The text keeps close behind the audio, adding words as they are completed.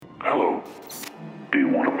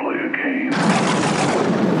game.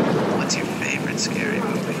 What's your favorite scary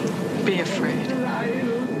movie? Be afraid.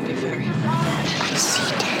 Be very afraid. See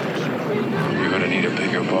dead people. You're gonna need a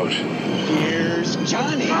bigger boat. Here's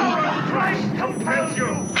Johnny. The power of Christ compels you!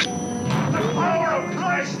 The power of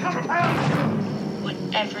Christ compels you!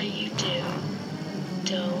 Whatever you do,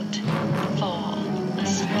 don't fall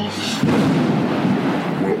asleep.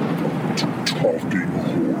 Welcome to Talking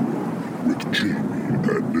Horror with Jamie and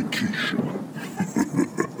Nikisha.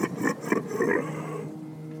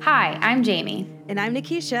 Hi, I'm Jamie. And I'm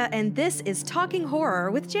Nikisha, and this is Talking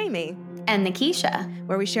Horror with Jamie. And Nikisha.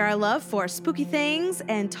 Where we share our love for spooky things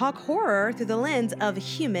and talk horror through the lens of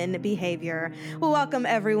human behavior. Well, welcome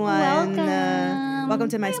everyone. Welcome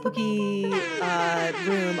to my spooky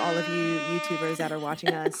room, all of you YouTubers that are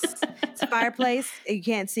watching us. It's a fireplace. You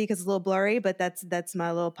can't see because it's a little blurry, but that's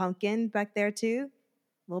my little pumpkin back there too.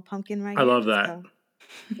 Little pumpkin right here. I love that. So,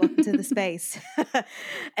 welcome to the space.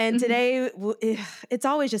 And today, it's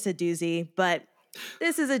always just a doozy, but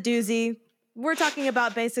this is a doozy. We're talking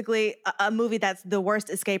about basically a movie that's the worst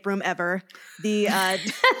escape room ever. The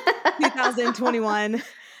 2021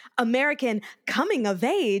 American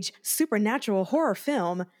coming-of-age supernatural horror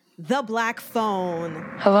film, The Black Phone.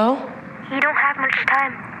 Hello? You don't have much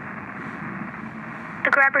time. The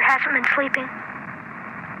grabber hasn't been sleeping.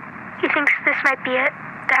 He thinks this might be it,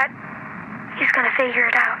 that he's gonna figure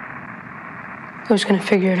it out. Who's gonna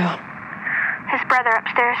figure it out? His brother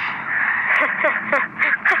upstairs.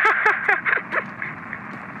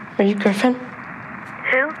 Are you Griffin?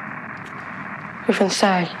 Who? Griffin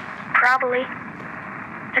Stagg. Probably.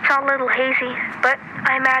 It's all a little hazy, but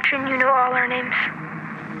I imagine you know all our names.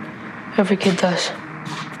 Every kid does.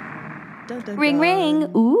 Dun, dun, Ring, dun.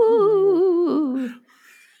 ring. Ooh.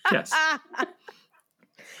 Yes.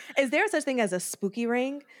 Is there such thing as a spooky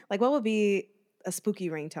ring? Like, what would be a spooky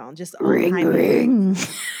ringtone? Just Ring, ring.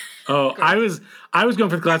 Oh, I was going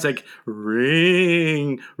for the classic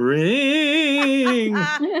ring, ring.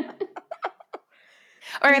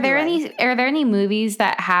 Are there any movies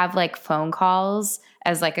that have like phone calls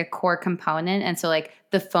as like a core component, and so like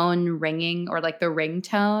the phone ringing or like the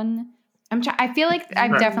ringtone? I feel like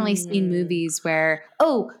I've definitely seen movies where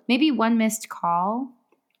maybe One Missed Call.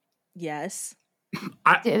 Yes.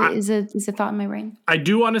 Is a thought in my brain. I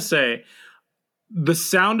do want to say the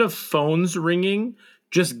sound of phones ringing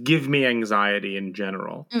just give me anxiety in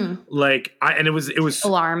general. Like it was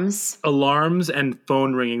alarms and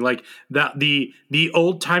phone ringing, like that the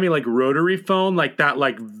old timey like rotary phone, like that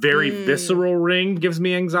like very visceral ring gives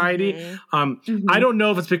me anxiety. I don't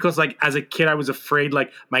know if it's because like as a kid I was afraid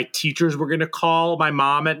like my teachers were gonna call my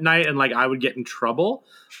mom at night and like I would get in trouble.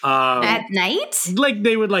 At night? Like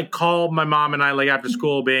they would like call my mom and I like after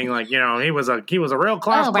school being like, you know, he was a real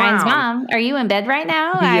class clown. Brian's mom, are you in bed right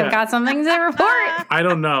now? I've got something to report. I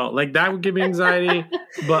don't know. Like that would give me anxiety,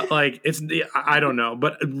 but like I don't know.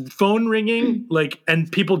 But phone ringing, like,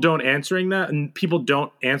 and people don't answer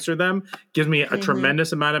them gives me a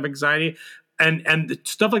tremendous amount of anxiety. And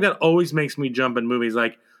stuff like that always makes me jump in movies.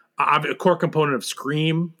 Like a core component of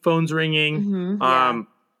Scream, phones ringing.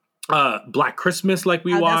 Black Christmas, like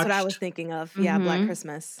we watched. That's what I was thinking of. Yeah, Black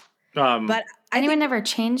Christmas. But anyone never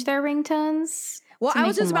changed their ringtones? Well, I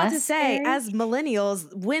was just about to say, as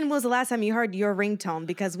millennials, when was the last time you heard your ringtone?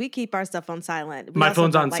 Because we keep our stuff on silent. My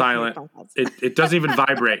phone's on silent. It doesn't even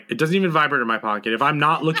vibrate. It doesn't even vibrate in my pocket. If I'm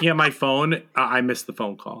not looking at my phone, I miss the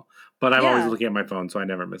phone call. But I'm always looking at my phone, so I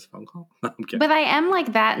never miss a phone call. I'm kidding. But I am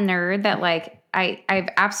like that nerd that like I've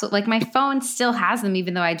absolutely like my phone still has them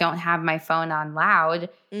even though I don't have my phone on loud.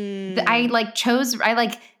 I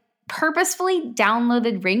purposefully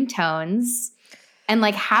downloaded ringtones and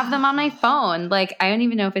like have them on my phone. Like I don't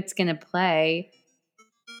even know if it's gonna play.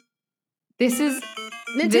 This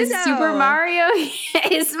Super Mario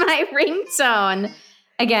is my ringtone.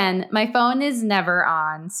 Again, my phone is never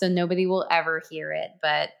on, so nobody will ever hear it,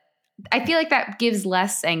 but I feel like that gives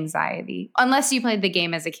less anxiety. Unless you played the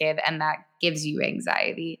game as a kid and that gives you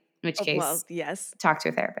anxiety, in which case, yes, talk to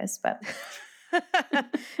a therapist. But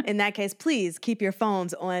in that case, please keep your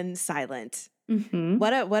phones on silent. Mm-hmm.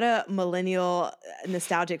 What a millennial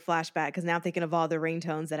nostalgic flashback, because now I'm thinking of all the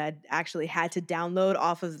ringtones that I actually had to download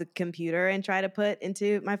off of the computer and try to put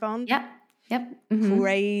into my phone. Yep. Mm-hmm.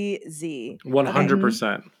 Crazy.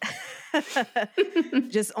 100%.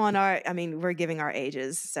 Just on we're giving our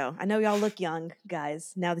ages. So I know y'all look young,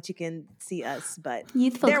 guys, now that you can see us, but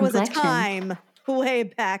youthful there was complexion. a time way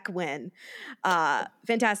back when.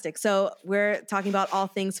 Fantastic. So we're talking about all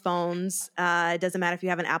things phones. It doesn't matter if you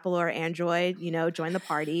have an Apple or Android, join the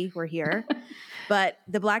party. We're here. But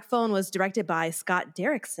The Black Phone was directed by Scott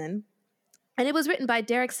Derrickson, and it was written by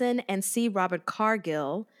Derrickson and C. Robert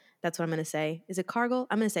Cargill. That's what I'm going to say. Is it Cargill?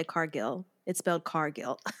 I'm going to say Cargill. It's spelled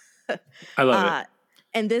Cargill. I love it.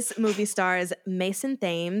 And this movie stars Mason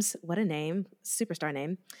Thames, what a name, superstar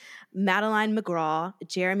name, Madeline McGraw,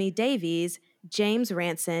 Jeremy Davies, James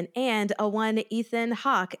Ranson, and a one Ethan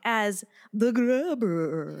Hawke as the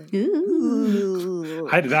Grabber. Ooh.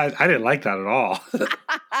 I didn't like that at all.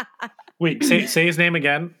 Wait, say his name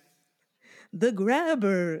again. The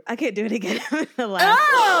Grabber. I can't do it again.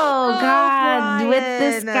 Oh, God. With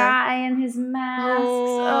this guy and his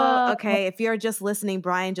masks. Okay, if you're just listening,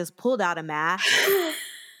 Brian just pulled out a mask.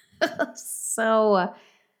 So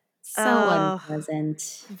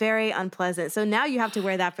unpleasant. Very unpleasant. So now you have to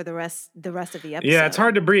wear that for the rest of the episode. Yeah, it's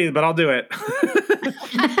hard to breathe, but I'll do it.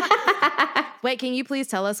 Wait, can you please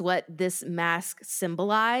tell us what this mask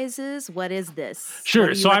symbolizes? What is this?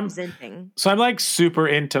 Sure. So I'm like super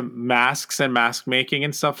into masks and mask making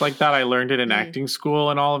and stuff like that. I learned it in acting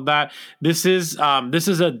school and all of that. This is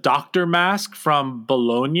a doctor mask from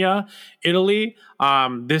Bologna, Italy.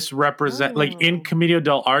 This represent like in Commedia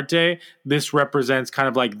dell'arte. This represents kind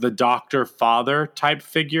of like the doctor father type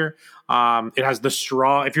figure. It has the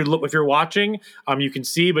straw. If you're watching, you can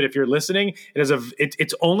see, but if you're listening, it has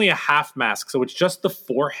it's only a half mask. So it's just the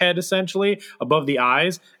forehead essentially above the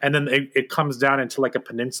eyes. And then it comes down into like a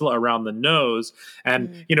peninsula around the nose.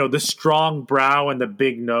 And, the strong brow and the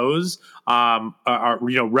big nose,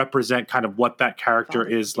 represent kind of what that character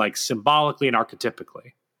is like symbolically and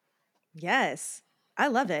archetypically. Yes. I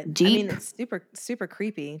love it. Deep. I mean, it's super, super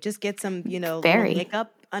creepy. Just get some, little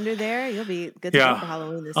makeup under there. You'll be good to go for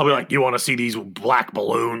Halloween this year. I'll be like, you want to see these black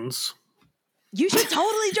balloons? You should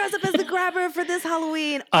totally dress up as the Grabber for this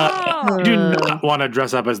Halloween. Do not want to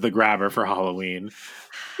dress up as the Grabber for Halloween.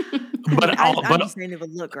 I'm just saying it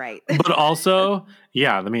would look great. But also,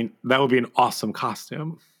 I mean, that would be an awesome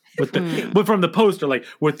costume. But from the poster, like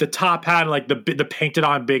with the top hat and like the painted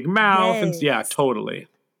on big mouth. Yes. And totally.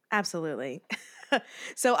 Absolutely.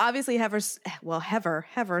 So obviously heavy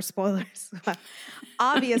spoilers.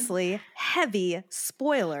 Obviously heavy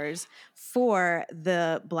spoilers for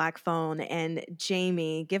the Black Phone. And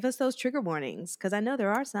Jamie, give us those trigger warnings because I know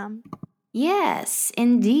there are some. Yes,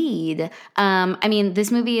 indeed. I mean,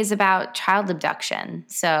 this movie is about child abduction.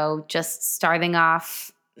 So just starting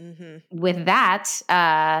off with that,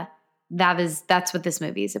 that's what this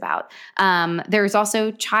movie is about. There's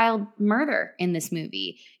also child murder in this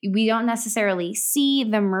movie. We don't necessarily see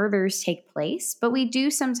the murders take place, but we do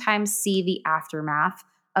sometimes see the aftermath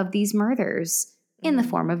of these murders in the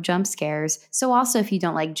form of jump scares. So also, if you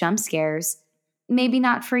don't like jump scares, maybe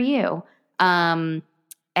not for you. I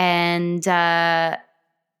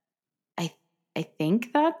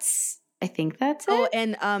think that's it. Oh,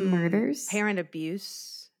 and murders, parent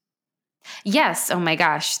abuse. Yes. Oh my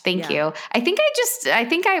gosh. Thank you. I think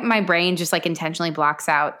my brain just like intentionally blocks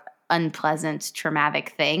out unpleasant,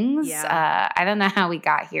 traumatic things. Yeah. I don't know how we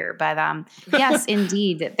got here, but yes,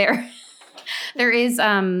 indeed, there is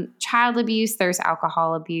child abuse. There's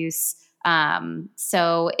alcohol abuse.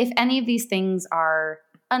 So if any of these things are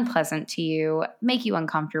unpleasant to you, make you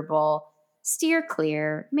uncomfortable, steer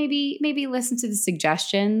clear. Maybe listen to the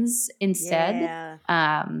suggestions instead.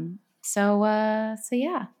 Yeah. So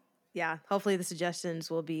yeah. Yeah, hopefully the suggestions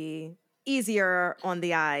will be easier on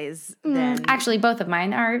the eyes than... Actually, both of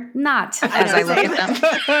mine are not as I look at them.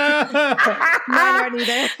 Mine aren't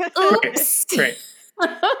either. Oops. Great.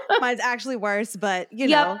 Mine's actually worse, but,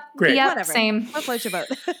 Great. Whatever. Same. I'll float your boat.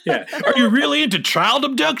 Yeah. Are you really into child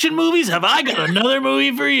abduction movies? Have I got another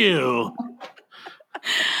movie for you?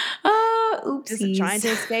 Oopsies. Just trying to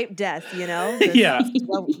escape death, Yeah.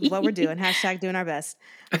 What we're doing. # doing our best.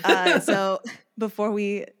 So before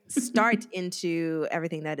we start into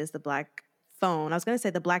everything that is the Black Phone, I was going to say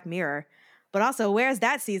the Black Mirror, but also where's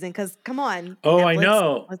that season? Because come on. Oh, Netflix, I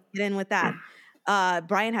know. Let's get in with that.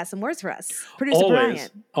 Brian has some words for us. Producer Brian.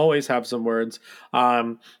 Always have some words.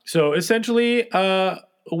 So essentially,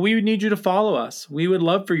 we need you to follow us. We would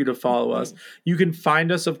love for you to follow us. You can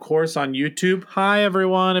find us, of course, on YouTube. Hi,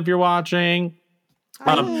 everyone, if you're watching.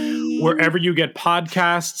 Wherever you get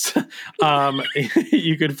podcasts,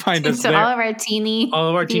 you can find us there. All of our teeny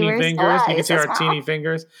fingers. You can see our teeny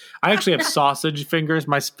fingers. I actually have sausage fingers.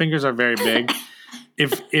 My fingers are very big.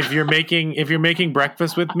 If you're making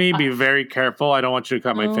breakfast with me, be very careful. I don't want you to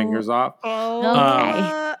cut my fingers off.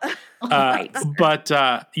 Okay.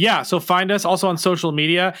 So find us also on social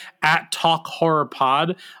media at Talk Horror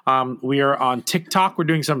Pod. We are on TikTok. We're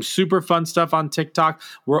doing some super fun stuff on TikTok.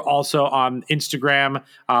 We're also on Instagram.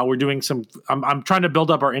 We're doing I'm trying to build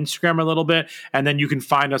up our Instagram a little bit, and then you can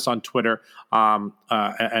find us on Twitter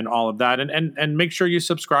and all of that. And make sure you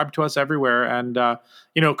subscribe to us everywhere. And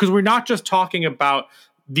because we're not just talking about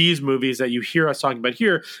these movies that you hear us talking about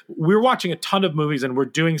here. We're watching a ton of movies, and we're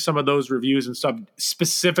doing some of those reviews and stuff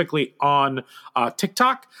specifically on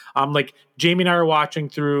TikTok. Like Jamie and I are watching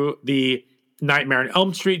through the Nightmare on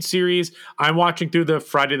Elm Street series. I'm watching through the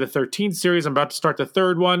Friday the 13th series. I'm about to start the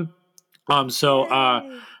third one. So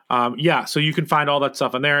you can find all that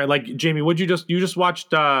stuff on there. Like Jamie, you just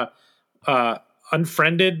watched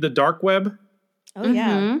Unfriended, the dark web? Oh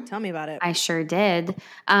yeah, tell me about it. I sure did.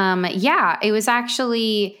 It was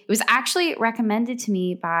actually recommended to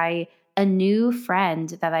me by a new friend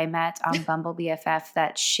that I met on Bumble BFF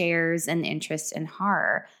that shares an interest in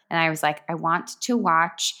horror. And I was like, I want to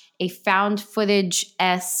watch a found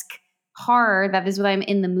footage-esque horror. That is what I'm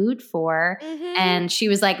in the mood for. Mm-hmm. And she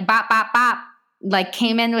was like, bop, bop, bop, like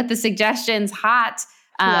came in with the suggestions hot.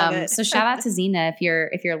 So shout out to Xena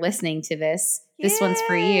if you're listening to this. This one's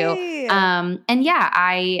for you. I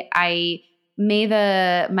made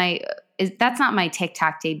that's not my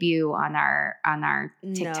TikTok debut on our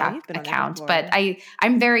TikTok account, but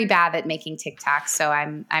I'm very bad at making TikToks, so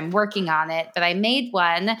I'm working on it. But I made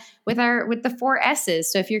one with the 4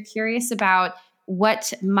 S's. So if you're curious about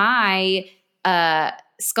what my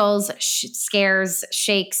skulls, scares,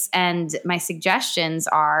 shakes, and my suggestions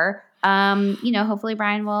are, hopefully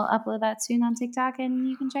Brian will upload that soon on TikTok and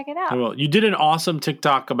you can check it out. Well, you did an awesome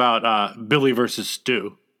TikTok about Billy versus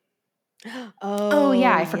Stu. Oh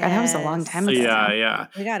yeah, I forgot. That was a long time ago. Yeah.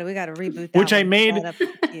 We got to reboot that. Which I made.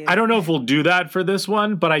 I don't know if we'll do that for this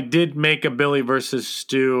one, but I did make a Billy versus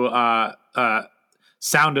Stu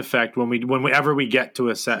sound effect whenever we get to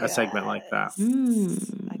a segment like that.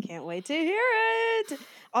 I can't wait to hear it.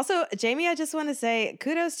 Also, Jamie, I just want to say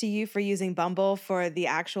kudos to you for using Bumble for the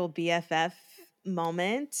actual BFF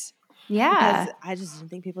moment. Yeah. Because I just didn't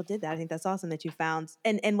think people did that. I think that's awesome that you found,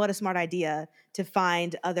 and what a smart idea to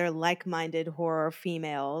find other like-minded horror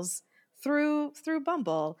females through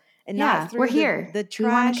Bumble and not through the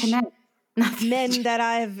trash men that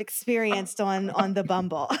I've experienced on the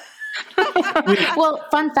Bumble. Well,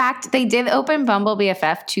 fun fact, they did open Bumble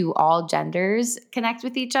BFF to all genders connect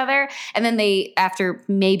with each other. And then they, after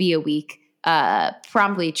maybe a week,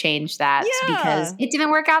 promptly changed that because it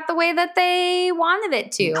didn't work out the way that they wanted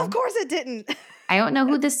it to. Of course it didn't. I don't know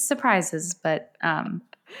who this surprises, but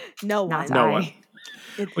no one. No one.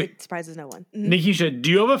 It surprises no one. Mm-hmm. Nikisha, do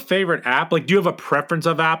you have a favorite app? Like, do you have a preference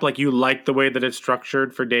of app? Like, you like the way that it's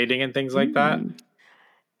structured for dating and things like that?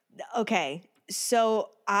 Okay. So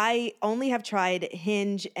I only have tried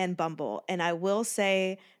Hinge and Bumble, and I will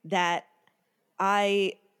say that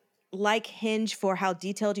I like Hinge for how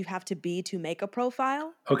detailed you have to be to make a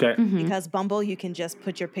profile. Okay. Mm-hmm. Because Bumble, you can just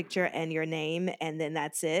put your picture and your name, and then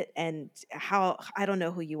that's it. And I don't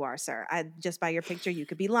know who you are, sir. Just by your picture, you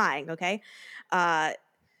could be lying, okay?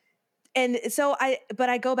 And so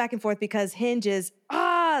I go back and forth because Hinge is,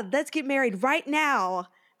 let's get married right now.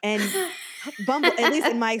 And Bumble, at least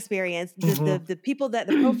in my experience, the people the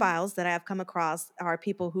profiles that I have come across are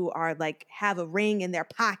people who are like, have a ring in their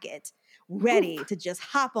pocket, ready to just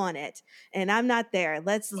hop on it. And I'm not there.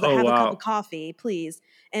 Let's have a cup of coffee, please.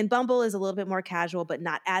 And Bumble is a little bit more casual, but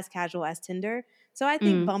not as casual as Tinder. So I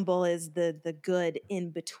think Bumble is the good in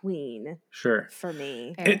between. Sure. For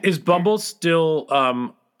me. Is Bumble still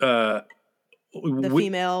the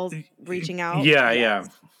female reaching out? Yeah.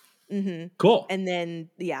 Mm-hmm. Cool. And then,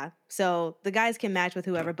 so the guys can match with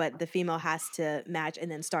whoever, but the female has to match and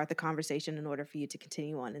then start the conversation in order for you to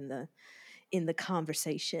continue on in the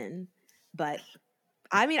conversation. But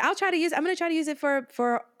I mean, I'm going to try to use it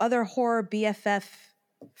for other horror BFF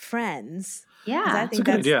friends. Yeah. I think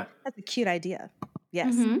that's a cute idea.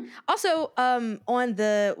 Yes. Mm-hmm. Also, on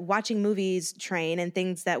the watching movies train and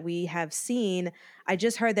things that we have seen, I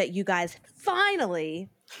just heard that you guys finally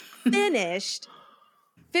finished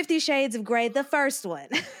 50 Shades of Grey, the first one.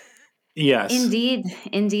 Yes.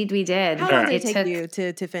 Indeed we did. How long did it take you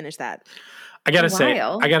to finish that? I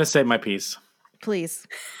gotta say my piece. Please.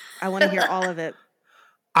 I want to hear all of it.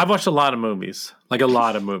 I've watched a lot of movies. Like a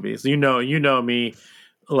lot of movies. You know me.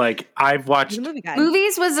 Like I've watched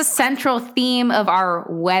movies was a central theme of our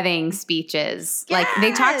wedding speeches. Yes! Like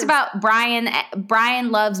they talked about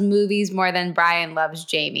Brian loves movies more than Brian loves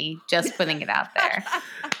Jamie. Just putting it out there.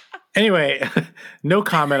 Anyway, no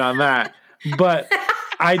comment on that. But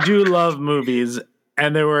I do love movies,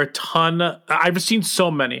 and there were a ton. I've seen so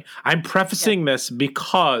many. I'm prefacing this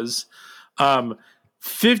because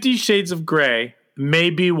 50 Shades of Grey may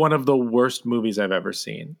be one of the worst movies I've ever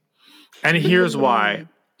seen. And here's why.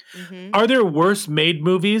 Mm-hmm. Are there worse made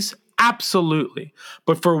movies? Absolutely.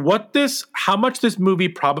 But for how much this movie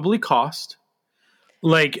probably cost,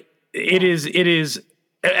 like it is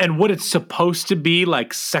and what it's supposed to be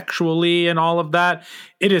like sexually and all of that.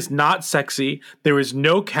 It is not sexy. There is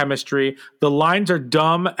no chemistry. The lines are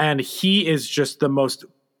dumb, and he is just the most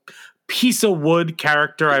piece of wood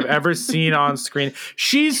character I've ever seen on screen.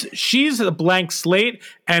 She's a blank slate,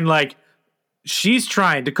 and like she's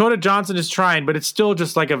trying. Dakota Johnson is trying, but it's still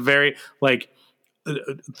just like a very like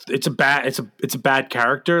it's a bad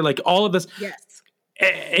character. Like all of this. Yes.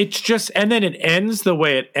 It's just, and then it ends the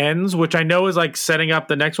way it ends, which I know is like setting up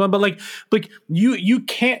the next one, but like you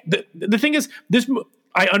can't. The thing is,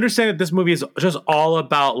 I understand that this movie is just all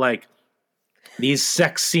about like these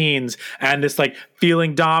sex scenes and this like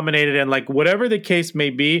feeling dominated and like whatever the case may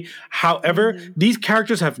be. However, these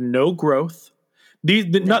characters have no growth.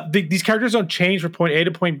 These characters don't change from point A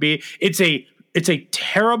to point B. It's a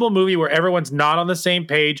terrible movie where everyone's not on the same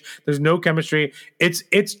page. There's no chemistry.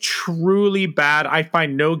 It's truly bad. I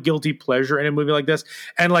find no guilty pleasure in a movie like this.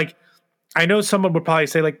 And like, I know someone would probably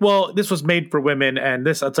say like, well, this was made for women and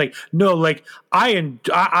this, it's like, no, like I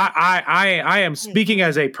am speaking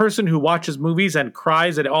as a person who watches movies and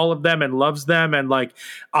cries at all of them and loves them. And like,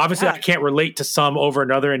 obviously I can't relate to some over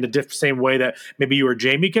another in the same way that maybe you or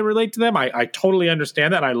Jamie can relate to them. I totally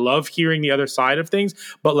understand that. And I love hearing the other side of things,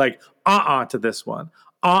 but like, to this one,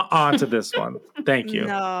 to this one. Thank you.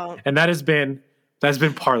 No. And that's been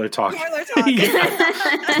Parlor Talk. Parlor Talk.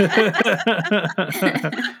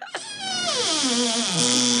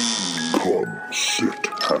 Come, sit,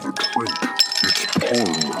 have a drink. It's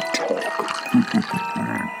Parlor Talk.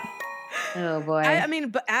 Oh boy. I mean,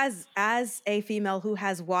 but as a female who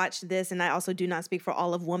has watched this, and I also do not speak for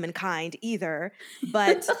all of womankind either,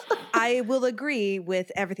 but I will agree with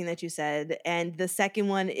everything that you said. And the second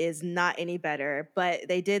one is not any better, but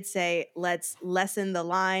they did say, let's lessen the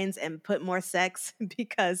lines and put more sex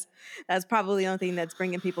because that's probably the only thing that's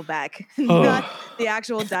bringing people back. Not the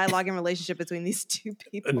actual dialogue and relationship between these two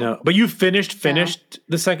people. No, but you finished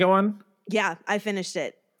the second one? Yeah, I finished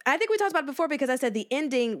it. I think we talked about it before because I said the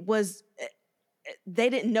ending was they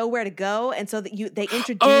didn't know where to go, and so that they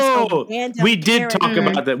introduced. We did talk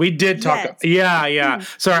about that. We did talk. Yes. Yeah.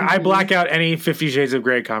 Sorry, I black out any 50 Shades of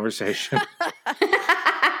Grey conversation. But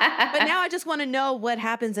now I just want to know what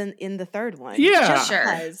happens in the third one. Yeah, sure.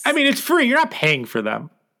 I mean, it's free. You're not paying for them.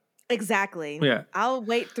 Exactly. Yeah. I'll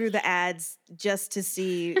wait through the ads just to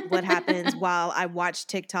see what happens while I watch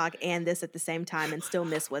TikTok and this at the same time and still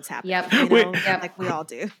miss what's happening. Yep. Like we all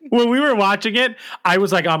do. When we were watching it, I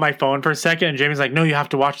was like on my phone for a second and Jamie's like, no, you have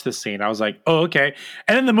to watch this scene. I was like, oh, okay.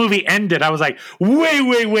 And then the movie ended. I was like,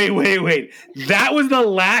 wait. That was the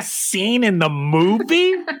last scene in the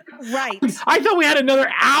movie? Right. I thought we had another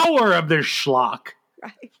hour of this schlock.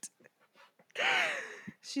 Right.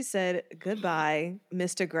 She said, goodbye,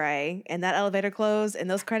 Mr. Gray. And that elevator closed and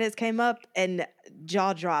those credits came up and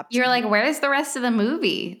jaw dropped. You're like, where's the rest of the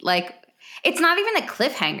movie? Like, it's not even a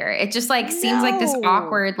cliffhanger. It just like seems like this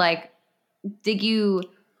awkward, like, did you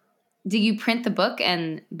print the book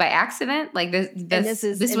and by accident? Like this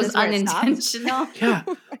was unintentional. Yeah.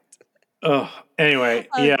 Oh, anyway.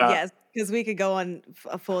 Yeah. Yes. Because we could go on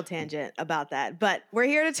a full tangent about that. But we're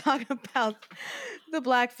here to talk about The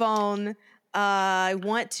Black Phone. I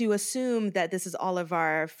want to assume that this is all of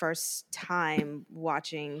our first time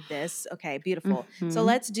watching this. Okay, beautiful. Mm-hmm. So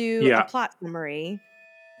let's do a plot summary.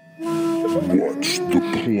 What's the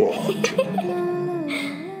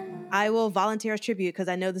plot? I will volunteer as tribute because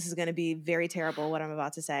I know this is going to be very terrible, what I'm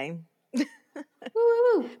about to say.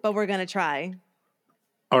 But we're going to try.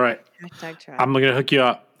 All right. Hashtag try. I'm going to hook you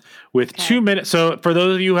up with 2 minutes. So for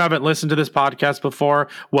those of you who haven't listened to this podcast before,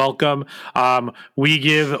 welcome. We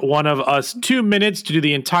give one of us 2 minutes to do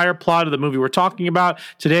the entire plot of the movie we're talking about.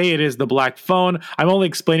 Today it is The Black Phone. I'm only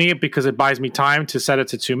explaining it because it buys me time to set it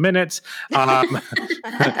to 2 minutes. Ready,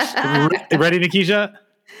 Nikisha?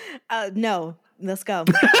 No. Let's go.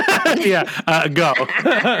 Go.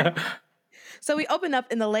 So we open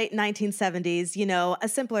up in the late 1970s, a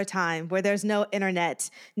simpler time where there's no internet,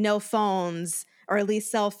 no phones, or at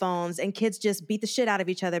least cell phones, and kids just beat the shit out of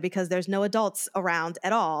each other because there's no adults around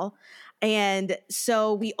at all. And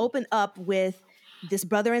so we open up with this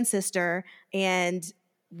brother and sister, and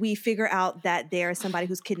we figure out that there's somebody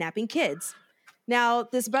who's kidnapping kids. Now,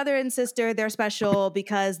 this brother and sister, they're special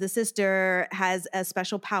because the sister has a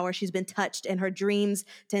special power. She's been touched, and her dreams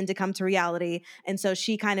tend to come to reality. And so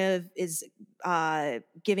she kind of is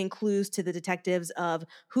giving clues to the detectives of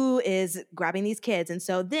who is grabbing these kids. And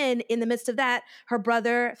so then in the midst of that, her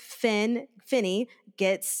brother, Finney,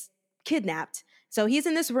 gets kidnapped. So he's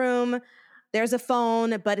in this room. There's a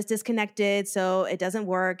phone, but it's disconnected, so it doesn't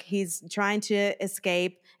work. He's trying to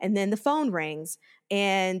escape, and then the phone rings.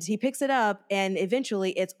 and he picks it up, and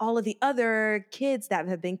eventually it's all of the other kids that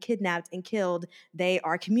have been kidnapped and killed. They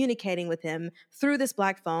are communicating with him through this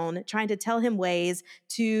black phone, trying to tell him ways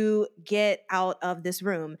to get out of this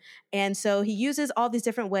room. And so he uses all these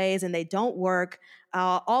different ways, and they don't work.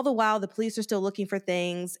 All the while, the police are still looking for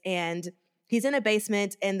things, and he's in a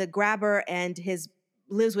basement, and the grabber and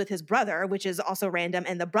lives with his brother, which is also random,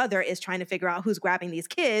 and the brother is trying to figure out who's grabbing these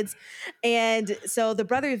kids. And so the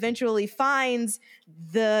brother eventually finds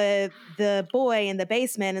the boy in the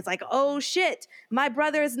basement. It's like, oh shit, my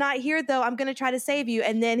brother is not here though. I'm gonna try to save you.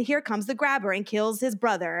 And then here comes the grabber and kills his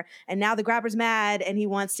brother. And now the grabber's mad and he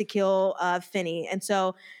wants to kill Finney. And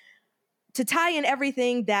so to tie in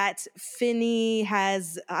everything that Finney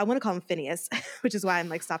has, I want to call him Phineas, which is why I'm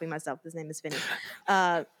like stopping myself. His name is Finney.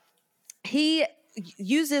 He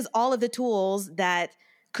uses all of the tools that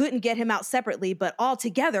couldn't get him out separately, but all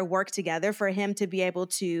together work together for him to be able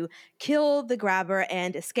to kill the grabber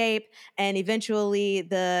and escape. And eventually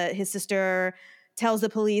his sister tells the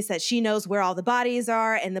police that she knows where all the bodies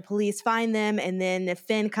are, and the police find them. And then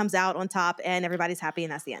Finn comes out on top and everybody's happy,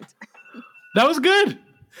 and that's the end. That was good.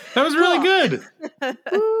 That was really good. And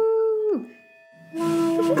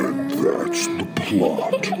that's the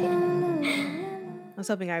plot. I was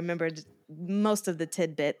hoping I remembered most of the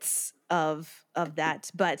tidbits of that,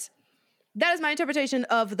 but that is my interpretation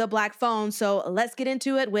of the Black Phone. So let's get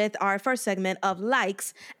into it with our first segment of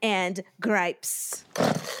likes and gripes.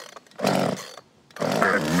 And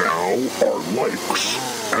now our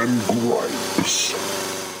likes and gripes.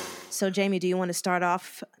 So Jamie, do you want to start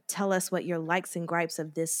off? Tell us what your likes and gripes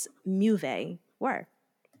of this movie were.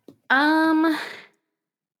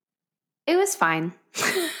 It was fine.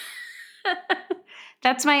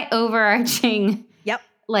 That's my overarching. Yep.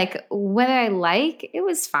 Like, what did I like? It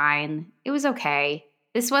was fine. It was okay.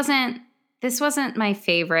 This wasn't my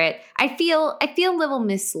favorite. I feel a little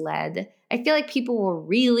misled. I feel like people were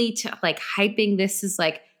really hyping this as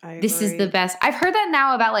like, this is the best. I've heard that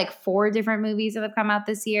now about like 4 different movies that have come out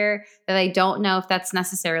this year that I don't know if that's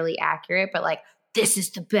necessarily accurate, but like, this is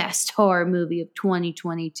the best horror movie of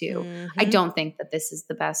 2022. Mm-hmm. I don't think that this is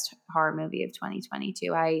the best horror movie of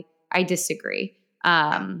 2022. I disagree.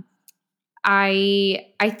 I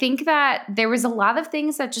think that there was a lot of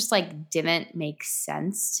things that just like didn't make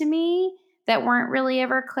sense to me that weren't really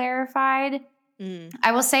ever clarified.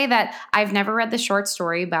 I will say that I've never read the short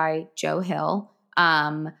story by Joe Hill.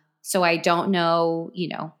 So I don't know,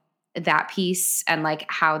 that piece and like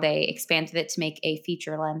how they expanded it to make a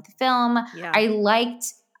feature-length film. Yeah. I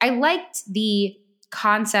liked the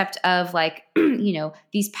concept of like,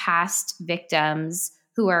 these past victims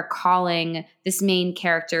who are calling this main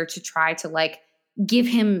character to try to like give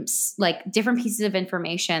him like different pieces of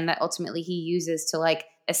information that ultimately he uses to like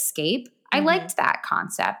escape. Mm-hmm. I liked that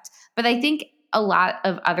concept, but I think a lot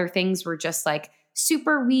of other things were just like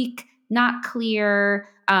super weak, not clear.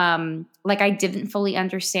 Like I didn't fully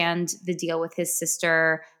understand the deal with his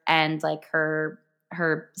sister and like her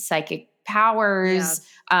psychic powers.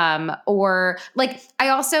 Yeah. Or like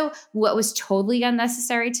what was totally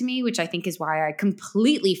unnecessary to me, which I think is why I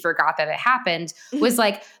completely forgot that it happened, was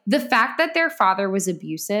like the fact that their father was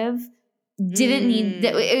abusive didn't need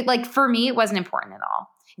that. Like for me, it wasn't important at all.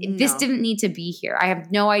 No. This didn't need to be here. I have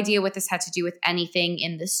no idea what this had to do with anything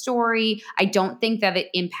in the story. I don't think that it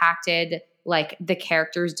impacted like the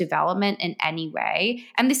character's development in any way.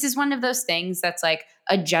 And this is one of those things that's like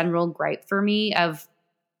a general gripe for me of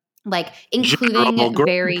like including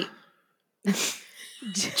very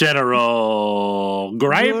general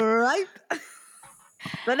gripe.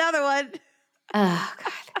 Another one. Oh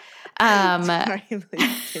God. Sorry,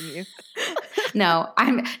 please continue. No,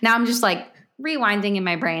 I'm just like rewinding in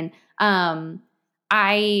my brain. I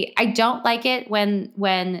don't like it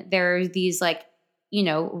when there's these like,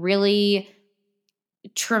 really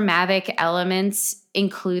traumatic elements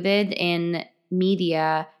included in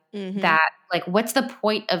media. Mm-hmm. That like, what's the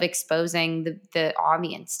point of exposing the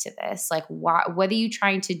audience to this? Like, what are you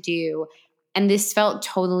trying to do? And this felt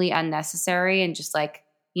totally unnecessary and just like,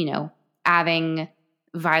 adding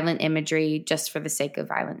violent imagery just for the sake of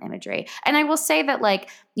violent imagery. And I will say that like,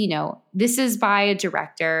 this is by a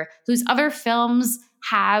director whose other films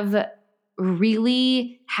have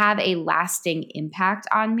really had a lasting impact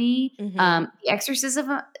on me. Mm-hmm. The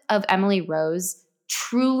Exorcism of Emily Rose,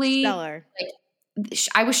 truly stellar. Like,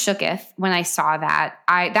 I was shooketh when I saw that.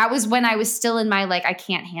 That was when I was still in my like I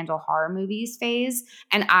can't handle horror movies phase,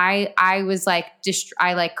 and I was like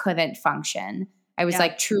I like couldn't function. I was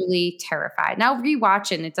like truly terrified. Now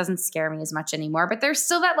rewatch it and it doesn't scare me as much anymore, but there's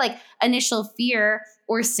still that like initial fear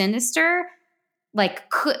or sinister.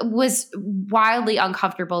 was wildly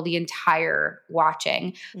uncomfortable the entire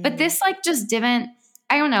watching. But this like just didn't,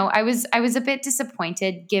 I don't know. I was a bit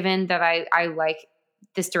disappointed given that I like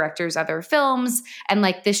this director's other films, and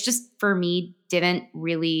like this just for me didn't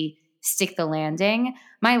really stick the landing.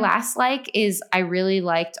 My last like is I really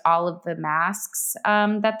liked all of the masks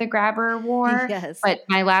that the grabber wore. Yes. But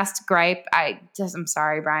my last gripe, I'm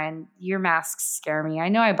sorry, Brian, your masks scare me. I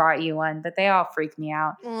know I bought you one, but they all freak me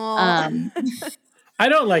out. I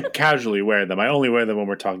don't like casually wear them. I only wear them when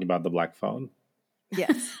we're talking about the black phone.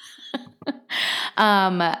 Yes.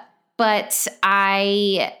 But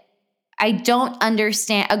I don't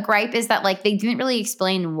understand. A gripe is that like they didn't really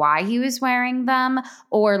explain why he was wearing them,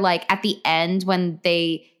 or like at the end when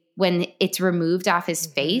it's removed off his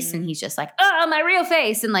face and he's just like, oh, my real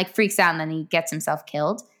face, and like freaks out and then he gets himself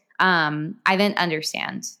killed. I didn't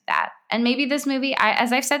understand that. And maybe this movie,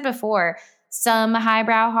 as I've said before, some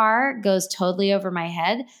highbrow horror goes totally over my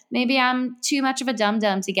head. Maybe I'm too much of a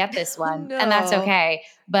dum-dum to get this one, and that's okay.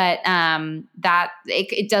 But that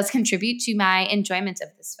it does contribute to my enjoyment of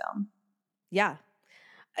this film. Yeah.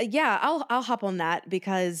 I'll hop on that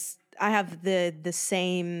because I have the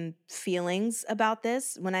same feelings about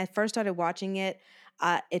this. When I first started watching it,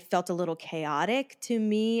 it felt a little chaotic to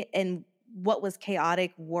me, and what was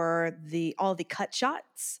chaotic were all the cut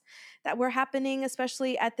shots that were happening,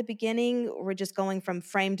 especially at the beginning. We're just going from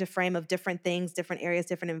frame to frame of different things, different areas,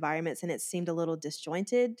 different environments, and it seemed a little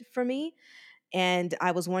disjointed for me. And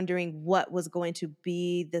I was wondering what was going to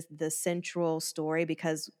be the central story,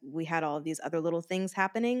 because we had all of these other little things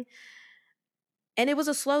happening. And it was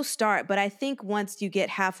a slow start, but I think once you get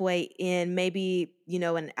halfway in, maybe,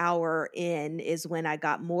 an hour in, is when I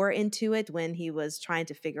got more into it, when he was trying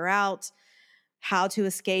to figure out how to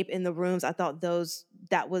escape in the rooms. I thought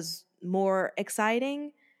that was more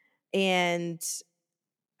exciting. And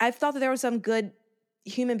I thought that there were some good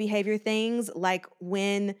human behavior things, like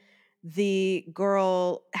when the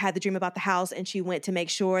girl had the dream about the house and she went to make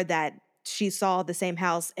sure that she saw the same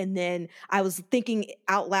house. And then I was thinking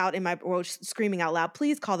out loud screaming out loud,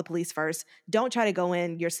 please call the police first. Don't try to go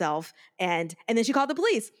in yourself. And then she called the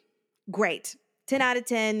police. Great. 10 out of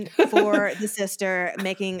 10 for the sister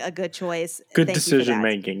making a good choice. Good decision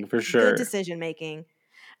making, for sure. Good decision making.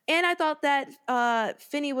 And I thought that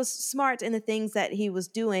Finney was smart in the things that he was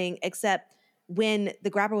doing, except when the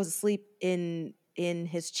grabber was asleep in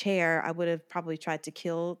his chair, I would have probably tried to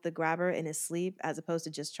kill the grabber in his sleep as opposed to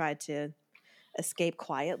just try to escape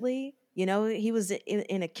quietly. He was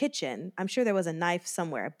in a kitchen. I'm sure there was a knife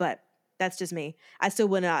somewhere, but that's just me. I still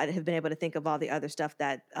would not have been able to think of all the other stuff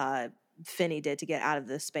that Finney did to get out of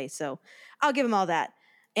this space. So I'll give him all that.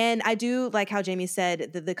 And I do like how Jamie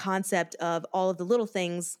said the concept of all of the little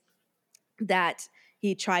things that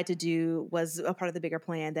he tried to do was a part of the bigger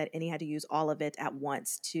plan, and he had to use all of it at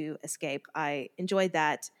once to escape. I enjoyed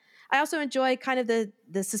that. I also enjoy kind of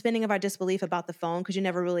the suspending of our disbelief about the phone, because you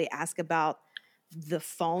never really ask about the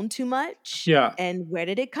phone too much. Yeah. And where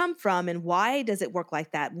did it come from, and why does it work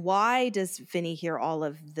like that? Why does Finney hear all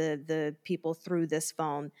of the people through this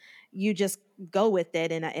phone? You just go with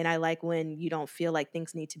it, and I like when you don't feel like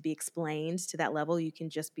things need to be explained to that level. You can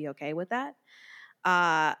just be okay with that.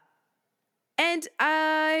 And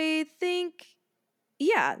I think,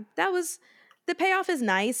 the payoff is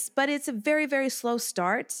nice, but it's a very, very slow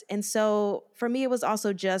start. And so for me, it was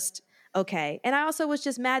also just okay. And I also was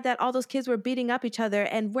just mad that all those kids were beating up each other.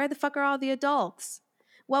 And where the fuck are all the adults?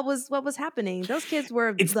 What was happening? Those kids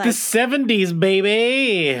were It's the 70s,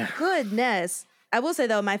 baby. Goodness. I will say,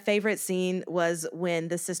 though, my favorite scene was when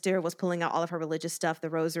the sister was pulling out all of her religious stuff, the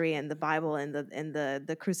rosary and the Bible and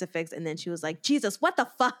the crucifix, and then she was like, Jesus, what the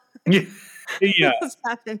fuck? Yeah. What was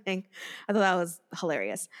happening? I thought that was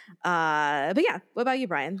hilarious. But yeah, what about you,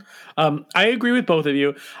 Brian? I agree with both of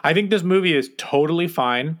you. I think this movie is totally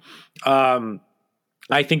fine.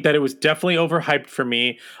 I think that it was definitely overhyped for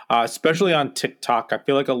me, especially on TikTok. I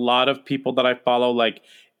feel like a lot of people that I follow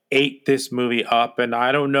ate this movie up, and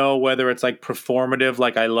I don't know whether it's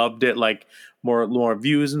performative, I loved it, more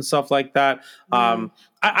views and stuff like that. I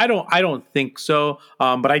don't think so.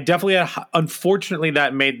 But I definitely unfortunately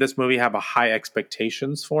that made this movie have a high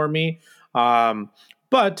expectations for me.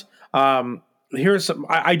 But here's some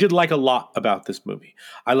I did like a lot about this movie.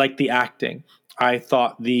 I like the acting. I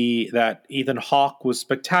thought that Ethan Hawke was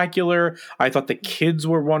spectacular. I thought the kids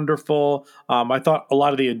were wonderful. I thought a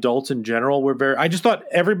lot of the adults in general were I just thought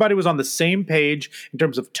everybody was on the same page in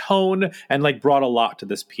terms of tone and brought a lot to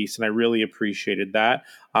this piece. And I really appreciated that.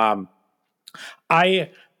 I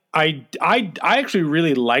I actually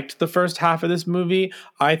really liked the first half of this movie.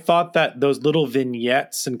 I thought that those little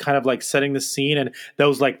vignettes and kind of like setting the scene and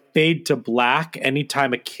those like fade to black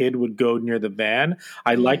anytime a kid would go near the van,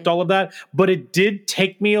 I liked all of that. But it did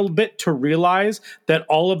take me a bit to realize that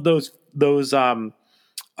all of those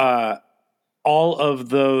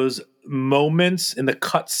moments in the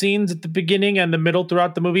cutscenes at the beginning and the middle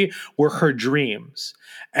throughout the movie were her dreams.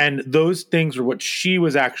 And those things were what she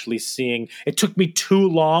was actually seeing. It took me too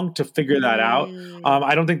long to figure that out.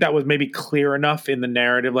 I don't think that was maybe clear enough in the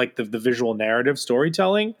narrative, like the visual narrative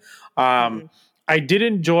storytelling. I did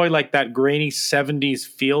enjoy like that grainy 70s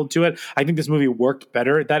feel to it. I think this movie worked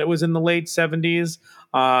better that it was in the late 70s.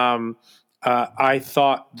 I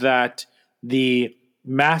thought that the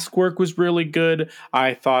mask work was really good.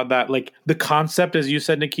 I thought that like the concept, as you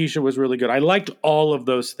said, Nikisha, was really good. I liked all of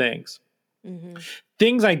those things.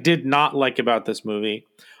 Things I did not like about this movie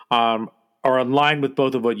are in line with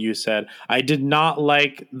both of what you said. I did not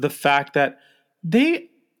like the fact that they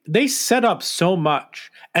set up so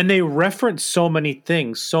much and they reference so many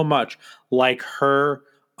things so much, like her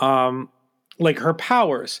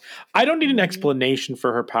powers. I don't need an explanation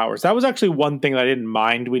for her powers. That was actually one thing that I didn't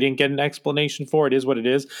mind. We didn't get an explanation for. It is what it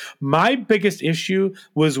is. My biggest issue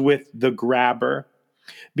was with the grabber,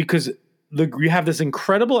 because you have this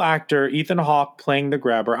incredible actor, Ethan Hawke, playing the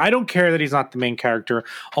grabber. I don't care that he's not the main character,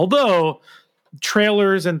 although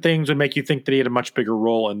trailers and things would make you think that he had a much bigger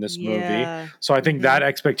role in this movie. So I think that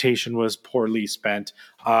expectation was poorly spent.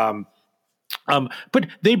 But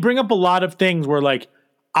they bring up a lot of things where like,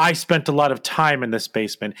 I spent a lot of time in this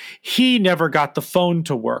basement. He never got the phone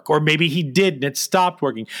to work, or maybe he did and it stopped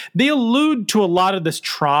working. They allude to a lot of this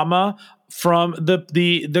trauma from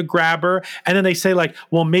the grabber, and then they say like,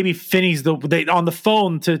 well, maybe Finney's on the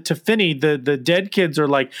phone to Finney. The dead kids are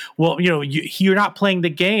like, well, you're not playing the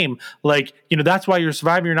game. Like, that's why you're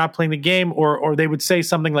surviving. You're not playing the game, or they would say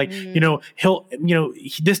something like,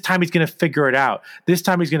 this time he's going to figure it out. This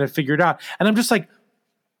time he's going to figure it out. And I'm just like,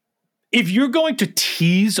 if you're going to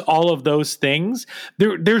tease all of those things,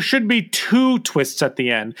 there should be two twists at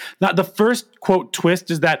the end. Not the first quote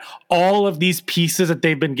twist is that all of these pieces that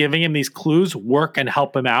they've been giving him, these clues, work and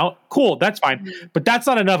help him out. Cool, that's fine. But that's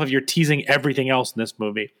not enough if you're teasing everything else in this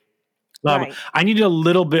movie. Right. I needed a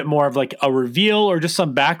little bit more of like a reveal or just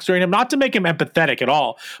some backstory in him, not to make him empathetic at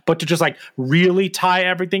all, but to just like really tie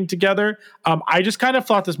everything together. I just kind of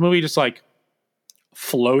thought this movie just like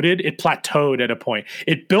floated. It plateaued at a point.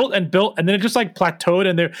 It built and built, and then it just like plateaued,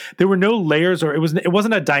 and there were no layers, or it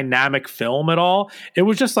wasn't a dynamic film at all. It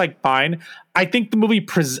was just like fine. I think the movie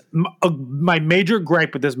my major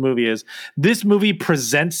gripe with this movie is this movie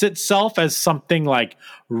presents itself as something like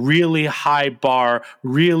really high bar,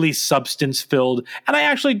 really substance filled, and I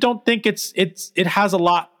actually don't think it has a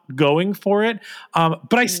lot going for it.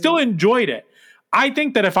 But I still enjoyed it. I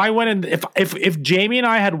think that if I went in, if Jamie and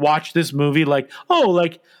I had watched this movie, like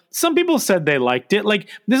some people said they liked it, like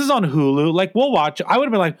this is on Hulu, like we'll watch it, I would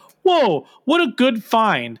have been like, whoa, what a good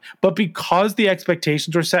find. But because the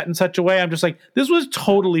expectations were set in such a way, I'm just like, this was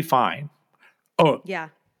totally fine. Oh yeah.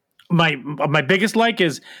 My biggest like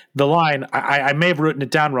is the line, I may have written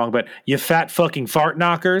it down wrong, but you fat fucking fart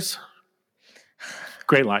knockers.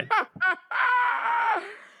 Great line.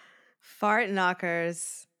 Fart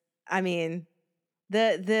knockers. I mean,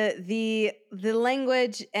 the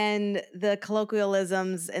language and the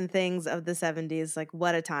colloquialisms and things of the 70s, like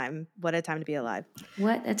what a time to be alive.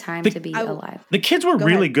 What a time to be alive. The kids were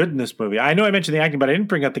really good in this movie. I know I mentioned the acting, but I didn't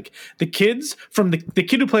bring up the kids, from the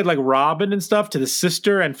kid who played like Robin and stuff to the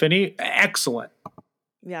sister and Finney. Excellent.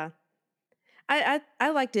 Yeah. I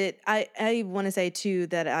liked it. I want to say too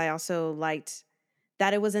that I also liked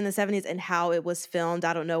that it was in the 70s and how it was filmed.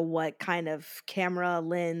 I don't know what kind of camera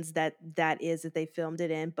lens that is that they filmed it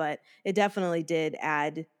in, but it definitely did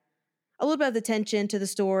add a little bit of the tension to the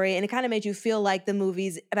story, and it kind of made you feel like the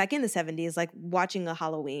movies back in the 70s, like watching a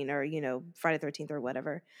Halloween or, Friday the 13th or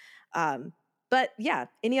whatever. But yeah,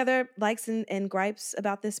 any other likes and gripes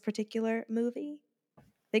about this particular movie? I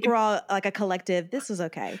think we're all like a collective, this was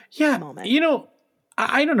okay. Yeah, moment.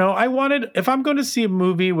 I don't know. If I'm going to see a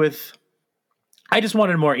movie with, I just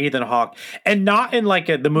wanted more Ethan Hawke, and not in like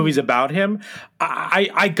the movies about him.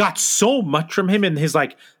 I got so much from him in his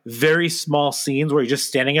like very small scenes where he's just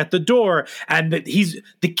standing at the door, and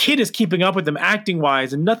the kid is keeping up with him acting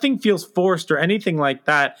wise, and nothing feels forced or anything like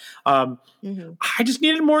that. I just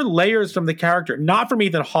needed more layers from the character, not from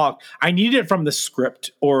Ethan Hawke. I needed it from the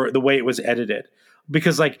script or the way it was edited,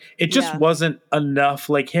 because like it just wasn't enough.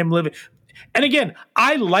 Like him living. And again,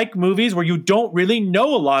 I like movies where you don't really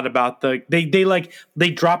know a lot about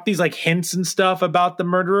they drop these like hints and stuff about the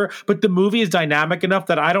murderer, but the movie is dynamic enough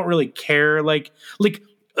that I don't really care.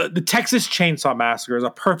 The Texas Chainsaw Massacre is a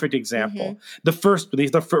perfect example.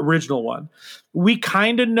 The original one. We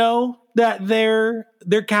kind of know that they're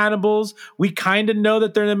cannibals. We kind of know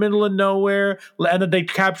that they're in the middle of nowhere and that they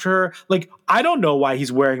capture her. Like, I don't know why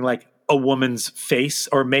he's wearing like a woman's face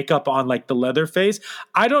or makeup on like the leather face.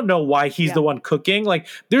 I don't know why he's the one cooking. Like,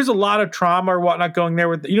 there's a lot of trauma or whatnot going there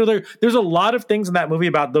with, there's a lot of things in that movie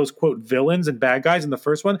about those quote villains and bad guys in the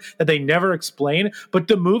first one that they never explain. But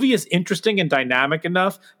the movie is interesting and dynamic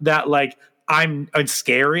enough that like, I'm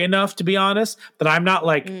scary enough, to be honest, that I'm not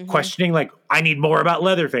like questioning, like, I need more about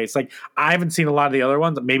Leatherface. Like, I haven't seen a lot of the other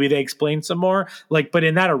ones. Maybe they explain some more. Like, but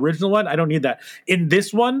in that original one, I don't need that. In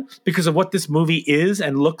this one, because of what this movie is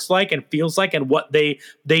and looks like and feels like and what they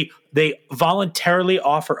voluntarily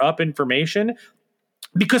offer up information,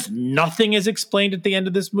 because nothing is explained at the end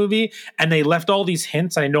of this movie, and they left all these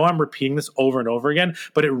hints. I know I'm repeating this over and over again,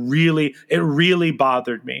 but it really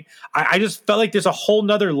bothered me. I just felt like there's a whole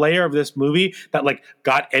nother layer of this movie that like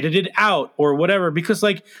got edited out or whatever, because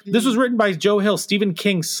like this was written by Joe Hill, Stephen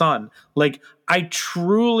King's son. Like, I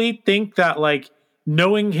truly think that like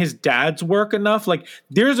knowing his dad's work enough, like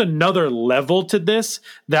there's another level to this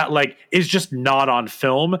that like is just not on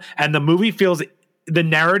film, and the movie feels, the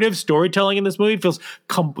narrative storytelling in this movie feels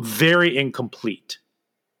very incomplete.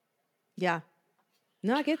 Yeah.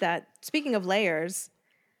 No, I get that. Speaking of layers,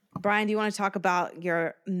 Brian, do you want to talk about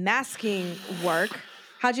your masking work?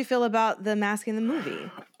 How'd you feel about the mask in the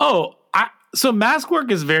movie? So mask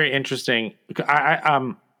work is very interesting. There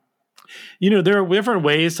are different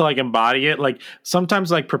ways to like embody it. Like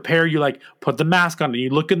sometimes like prepare, you like put the mask on and you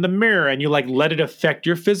look in the mirror and you like let it affect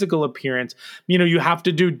your physical appearance. You have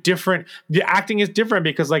to do different. The acting is different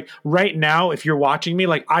because like right now, if you're watching me,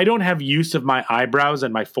 like I don't have use of my eyebrows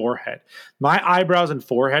and my forehead. My eyebrows and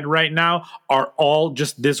forehead right now are all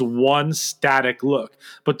just this one static look.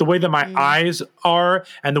 But the way that my eyes are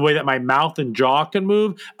and the way that my mouth and jaw can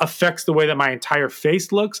move affects the way that my entire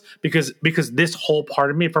face looks, because this whole part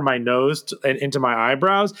of me from my nose and into my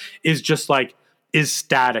eyebrows is just like is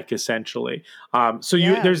static essentially.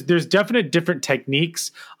 There's definite different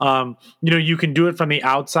techniques. You can do it from the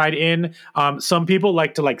outside in. Some people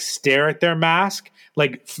like to like stare at their mask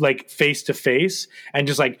like face to face and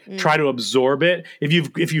just like try to absorb it. If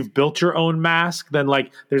you've built your own mask, then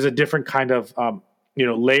like there's a different kind of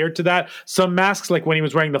layer to that. Some masks, like when he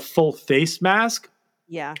was wearing the full face mask,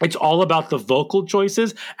 yeah, it's all about the vocal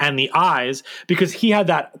choices and the eyes, because he had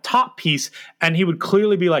that top piece and he would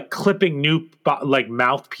clearly be like clipping new like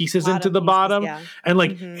mouthpieces into the bottom. Yeah. And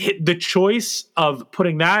like the choice of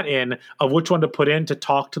putting that in, of which one to put in to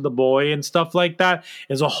talk to the boy and stuff like that,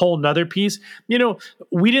 is a whole nother piece.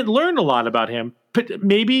 We didn't learn a lot about him, but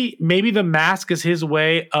maybe the mask is his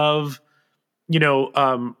way of,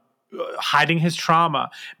 hiding his trauma.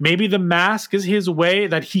 Maybe the mask is his way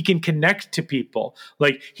that he can connect to people.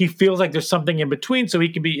 Like he feels like there's something in between, so he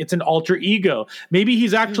can be, it's an alter ego. Maybe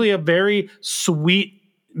he's actually a very sweet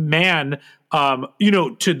man,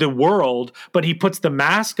 to the world, but he puts the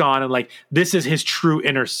mask on and like, this is his true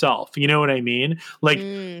inner self. You know what I mean? Like,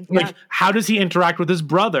 like how does he interact with his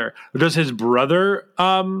brother? Does his brother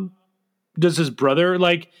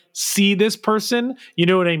like see this person? You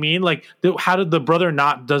know what I mean? Like how did the brother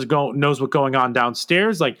knows what's going on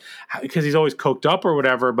downstairs? Like, because he's always coked up or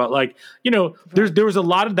whatever. But like, there was a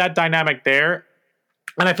lot of that dynamic there.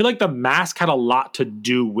 And I feel like the mask had a lot to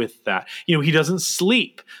do with that. He doesn't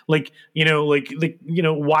sleep. Why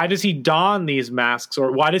does he don these masks,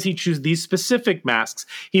 or why does he choose these specific masks?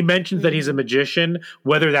 He mentions that he's a magician,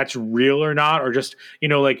 whether that's real or not, or just,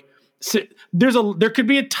 so there could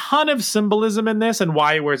be a ton of symbolism in this, and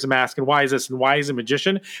why he wears a mask, and why is this, and why he's a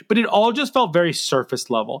magician, but it all just felt very surface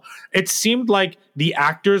level. It seemed like the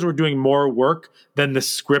actors were doing more work than the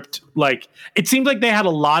script. Like it seemed like they had a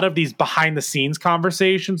lot of these behind the scenes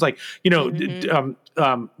conversations. Like the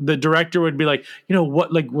director would be like,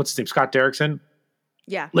 what's his name, Scott Derrickson.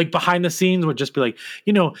 Yeah. Like behind the scenes would just be like,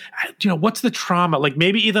 what's the trauma? Like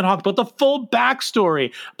maybe Ethan Hawke, but the full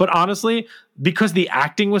backstory. But honestly, because the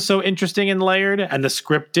acting was so interesting and layered and the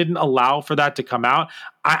script didn't allow for that to come out,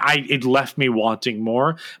 it left me wanting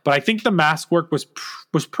more. But I think the mask work was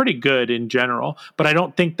pretty good in general, but I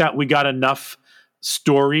don't think that we got enough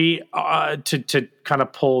story to kind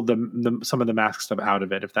of pull some of the mask stuff out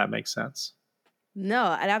of it, if that makes sense.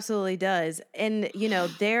 No, it absolutely does. And,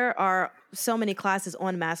 there are so many classes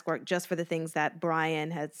on mask work just for the things that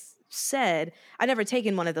Brian has said, I've never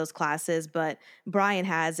taken one of those classes, but Brian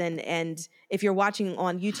has, and if you're watching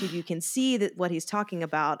on YouTube, you can see that what he's talking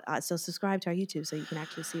about. So subscribe to our YouTube so you can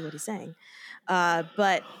actually see what he's saying.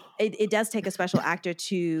 But it does take a special actor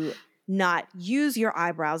to not use your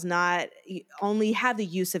eyebrows, not only have the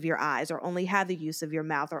use of your eyes, or only have the use of your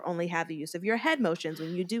mouth, or only have the use of your head motions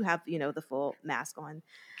when you do have, the full mask on.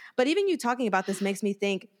 But even you talking about this makes me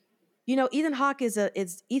think, Ethan Hawke is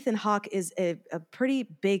a pretty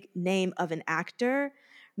big name of an actor.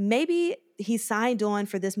 Maybe he signed on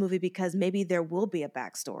for this movie because maybe there will be a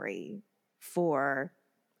backstory for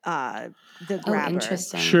the Grabber. Oh,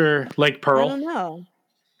 interesting. Sure, like Pearl. I don't know.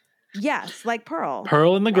 Yes, like Pearl.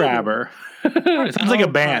 Pearl and the Grabber. It sounds like a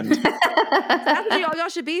band. That's what y'all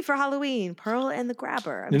should be for Halloween. Pearl and the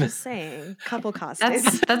Grabber. I'm just saying. Couple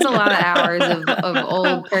costumes. That's a lot of hours of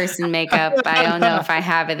old person makeup. I don't know if I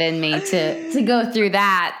have it in me to go through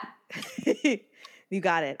that. You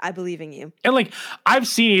got it. I believe in you. And like, I've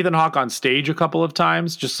seen Ethan Hawke on stage a couple of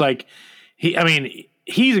times. Just like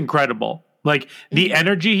he's incredible. Like the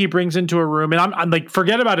energy he brings into a room, and I'm like,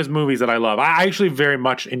 forget about his movies that I love. I actually very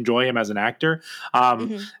much enjoy him as an actor.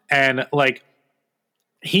 And like,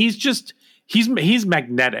 he's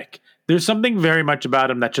magnetic. There's something very much about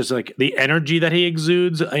him that just like the energy that he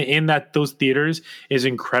exudes in those theaters is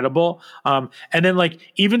incredible. And then like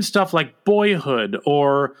even stuff like Boyhood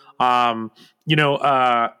or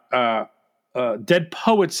Dead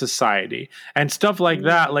Poets Society and stuff like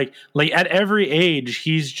that. Like at every age,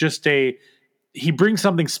 he brings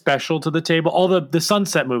something special to the table. All the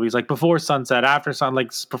Sunset movies, like Before Sunset, After Sun,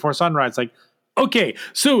 like Before Sunrise, like, okay,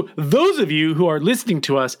 so those of you who are listening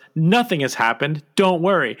to us, nothing has happened. Don't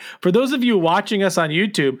worry. For those of you watching us on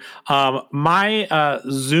YouTube, my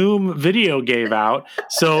Zoom video gave out.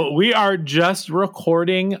 So we are just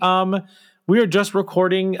recording the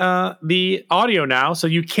audio now. So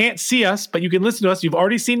you can't see us, but you can listen to us. You've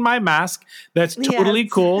already seen my mask. That's totally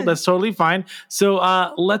cool. That's totally fine. So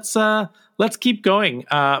let's keep going.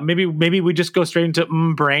 Maybe we just go straight into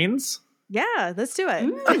brains. Yeah, let's do it.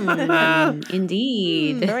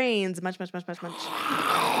 Indeed. Brains. Much.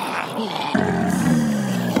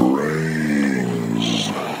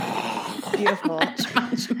 Beautiful.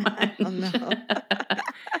 Much. Oh,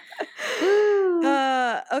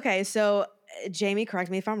 no. Okay, so Jamie, correct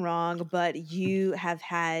me if I'm wrong, but you have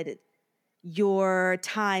had your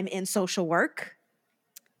time in social work.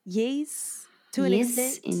 Yes, to an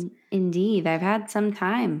extent. Indeed. I've had some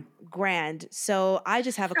time. Grand. So I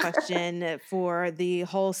just have a question for the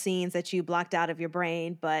whole scenes that you blocked out of your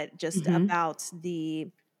brain, but just about the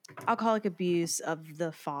alcoholic abuse of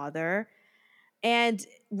the father. And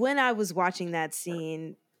when I was watching that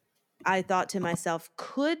scene, I thought to myself,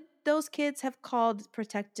 could those kids have called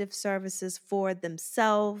protective services for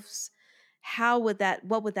themselves? What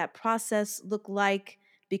would that process look like?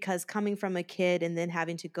 Because coming from a kid and then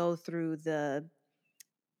having to go through the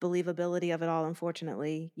believability of it all,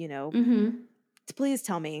 unfortunately, please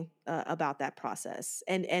tell me about that process.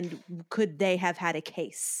 And could they have had a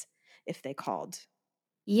case if they called?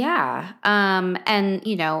 Yeah. And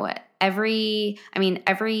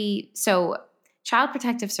so Child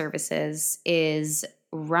Protective Services is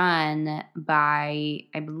run by,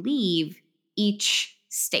 I believe, each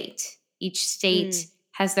state. Each state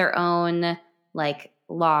has their own like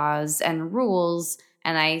laws and rules.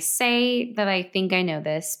 And I say that I think I know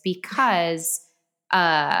this because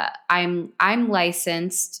I'm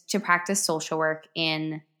licensed to practice social work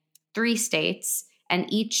in 3 states,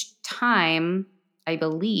 and each time, I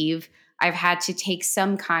believe, I've had to take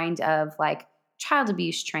some kind of like child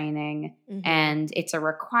abuse training, and it's a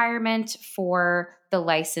requirement for the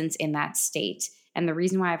license in that state. And the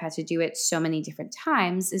reason why I've had to do it so many different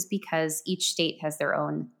times is because each state has their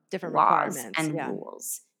own different laws and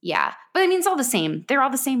rules. Yeah. But I mean, it's all the same. They're all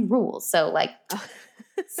the same rules. So like,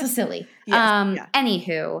 so silly.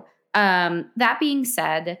 Anywho, that being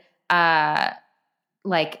said,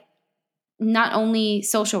 like not only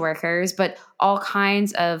social workers, but all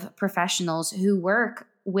kinds of professionals who work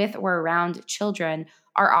with or around children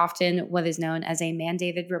are often what is known as a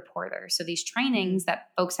mandated reporter. So these trainings that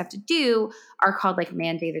folks have to do are called like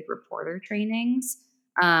mandated reporter trainings.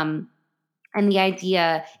 And the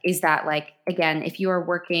idea is that, like, again, if you are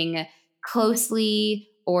working closely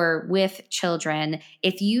or with children,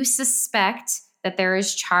 if you suspect that there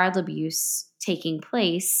is child abuse taking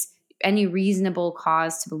place, any reasonable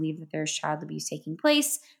cause to believe that there's child abuse taking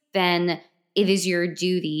place, then it is your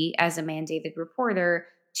duty as a mandated reporter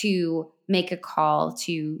to make a call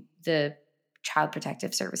to the Child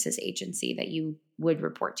Protective Services agency that you would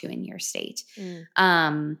report to in your state.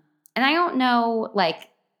 And I don't know, like,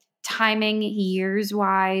 timing years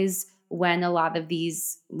wise when a lot of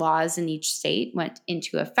these laws in each state went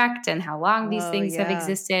into effect and how long these things have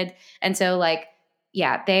existed. And so like,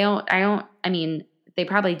 yeah, they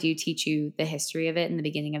probably do teach you the history of it in the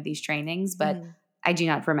beginning of these trainings, but I do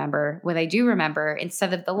not remember. What I do remember,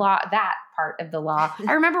 instead of the law, that part of the law,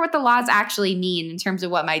 I remember what the laws actually mean in terms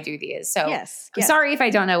of what my duty is. So I'm sorry if I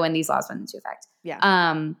don't know when these laws went into effect. Yeah.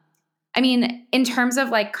 I mean, in terms of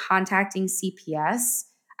like contacting CPS,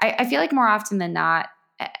 I feel like more often than not,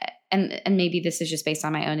 and maybe this is just based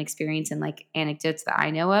on my own experience and like anecdotes that I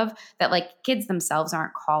know of, that like kids themselves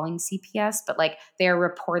aren't calling CPS, but like they're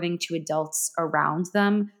reporting to adults around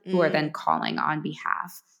them who are then calling on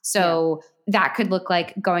behalf. So that could look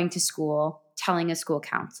like going to school, telling a school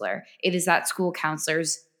counselor. It is that school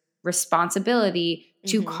counselor's responsibility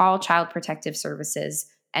to call Child Protective Services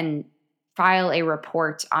and file a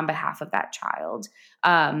report on behalf of that child.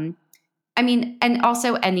 I mean, and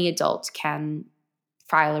also any adult can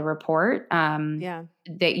file a report.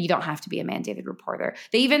 That you don't have to be a mandated reporter.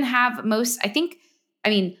 They even have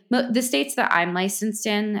the states that I'm licensed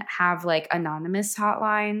in have like anonymous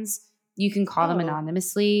hotlines. You can call them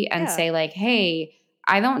anonymously and say like, hey,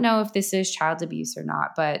 I don't know if this is child abuse or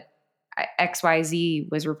not, but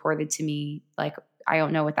XYZ was reported to me. Like, I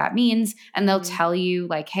don't know what that means. And they'll tell you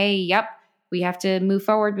like, hey, yep, we have to move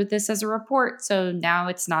forward with this as a report. So now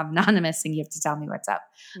it's not anonymous and you have to tell me what's up.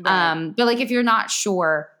 Right. But like, if you're not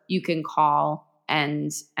sure, you can call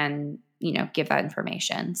and give that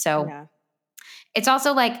information. So it's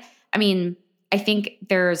also like, I mean, I think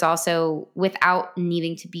there's also, without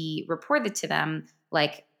needing to be reported to them,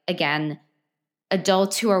 like, again,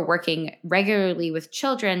 adults who are working regularly with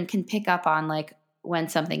children can pick up on like when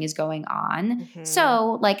something is going on.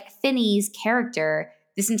 So like Finney's character,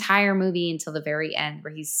 this entire movie until the very end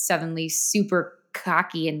where he's suddenly super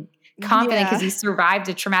cocky and confident because he survived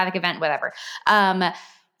a traumatic event, whatever.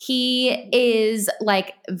 He is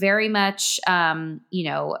like very much,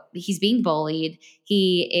 he's being bullied.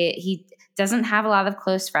 He doesn't have a lot of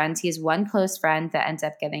close friends. He has one close friend that ends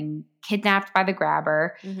up getting kidnapped by the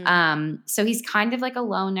grabber. So he's kind of like a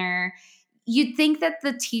loner. You'd think that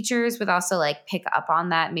the teachers would also like pick up on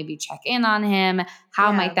that, maybe check in on him.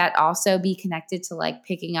 How might that also be connected to like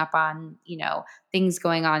picking up on, things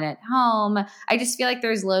going on at home? I just feel like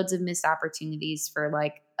there's loads of missed opportunities for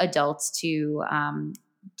like adults to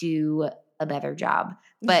do a better job.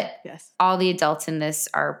 But all the adults in this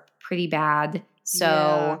are pretty bad.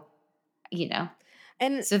 So,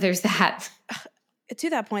 and so there's that. To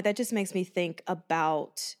that point, that just makes me think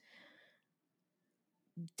about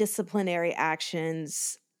disciplinary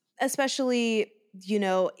actions, especially,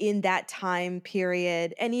 in that time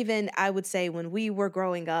period. And even I would say when we were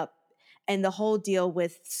growing up and the whole deal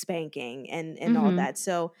with spanking and all that.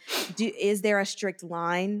 So is there a strict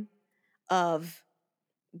line of,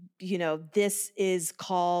 this is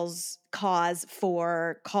cause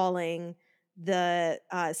for calling the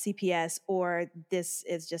CPS, or this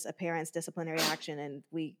is just a parent's disciplinary action and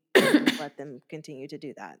we let them continue to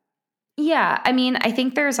do that? Yeah, I mean, I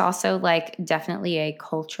think there's also like definitely a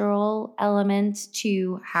cultural element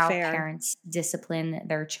to how parents discipline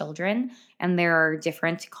their children. And there are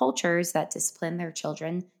different cultures that discipline their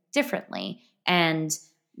children differently. And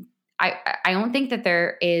I don't think that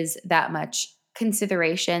there is that much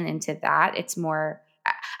consideration into that. It's more,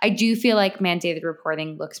 I do feel like mandated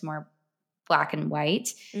reporting looks more black and white.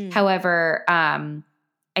 However,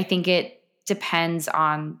 I think it depends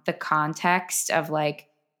on the context of like,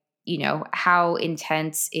 how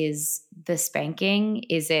intense is the spanking?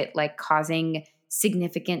 Is it like causing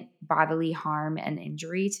significant bodily harm and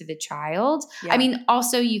injury to the child? I mean,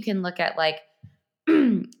 also you can look at like,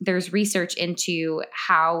 there's research into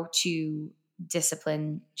how to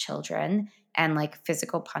discipline children, and like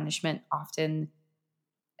physical punishment often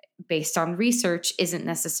based on research isn't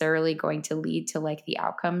necessarily going to lead to like the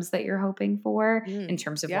outcomes that you're hoping for in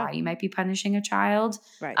terms of why you might be punishing a child.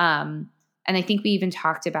 Right. And I think we even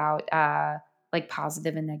talked about like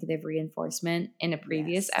positive and negative reinforcement in a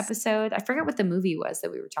previous episode. I forget what the movie was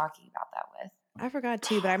that we were talking about that with. I forgot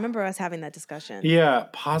too, but I remember us having that discussion. Yeah,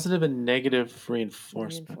 positive and negative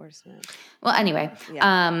reinforcement. Well, anyway,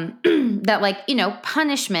 that like,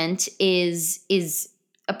 punishment is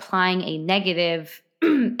applying a negative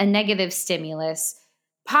stimulus.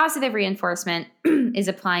 Positive reinforcement is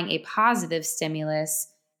applying a positive stimulus.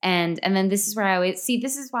 And then this is where I always see,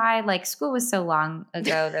 this is why like school was so long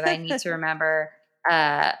ago that I need to remember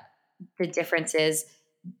the differences.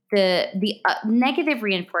 The negative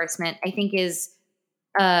reinforcement, I think, is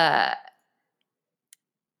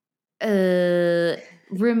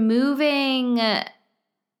removing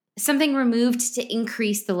something removed to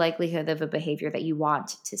increase the likelihood of a behavior that you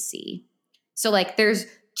want to see. So like there's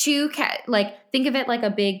think of it like a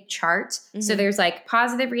big chart. Mm-hmm. So there's like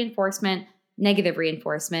positive reinforcement, negative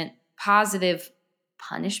reinforcement, positive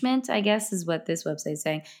punishment, I guess is what this website is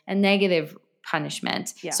saying, and negative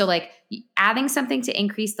punishment. Yeah. So like adding something to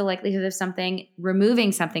increase the likelihood of something,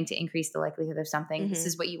 removing something to increase the likelihood of something. Mm-hmm. This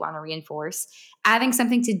is what you want to reinforce. Adding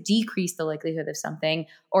something to decrease the likelihood of something,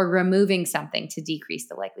 or removing something to decrease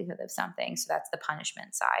the likelihood of something. So that's the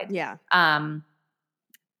punishment side. Yeah.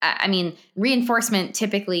 I mean, reinforcement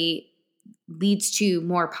typically leads to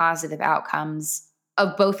more positive outcomes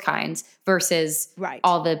of both kinds versus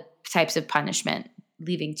all the types of punishment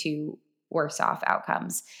leading to worse off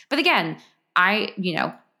outcomes. But again, I'm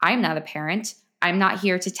not a parent. I'm not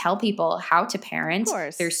here to tell people how to parent. Of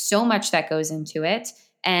course. There's so much that goes into it.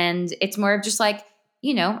 And it's more of just like,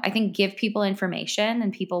 I think give people information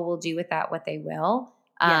and people will do with that what they will.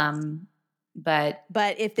 Yes. But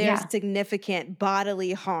if there's significant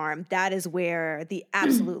bodily harm, that is where the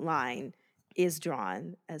absolute line is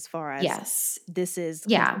drawn as far as this is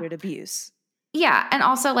considered abuse. Yeah. And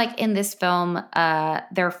also like in this film,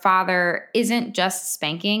 their father isn't just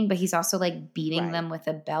spanking, but he's also like beating them with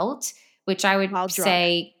a belt, which I would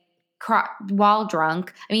say while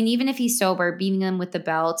drunk. I mean, even if he's sober, beating them with the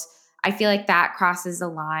belt, I feel like that crosses a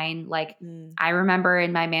line. Like I remember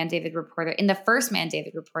in my in the first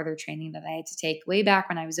mandated reporter training that I had to take way back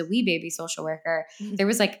when I was a wee baby social worker, it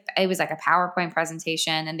was like a PowerPoint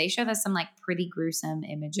presentation and they showed us some like pretty gruesome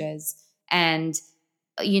images. And,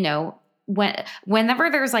 whenever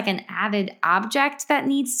there's like an added object that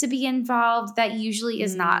needs to be involved, that usually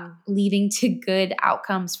is not leading to good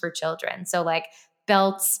outcomes for children. So like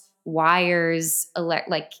belts, wires,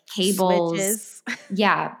 like cables. Switches.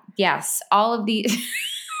 Yeah. Yes. All of these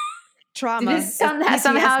trauma. Did this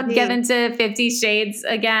somehow get into 50 Shades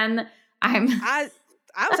again? I'm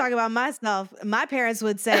talking about myself. My parents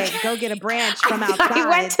would say, go get a branch from outside. I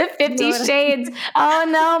went to 50 Shades. Oh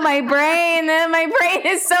no, my brain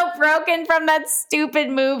is so broken from that stupid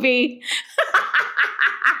movie.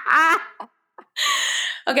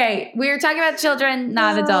 Okay, we were talking about children,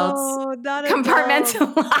 not adults. Not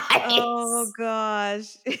compartmentalized. Oh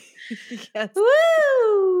gosh. Yes.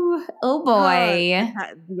 Woo! Oh boy.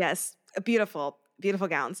 Yes. Beautiful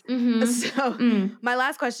gowns. Mm-hmm. So my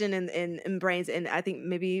last question in Brains, and I think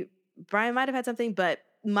maybe Brian might have had something, but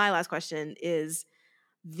my last question is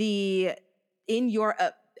in your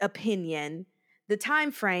opinion, the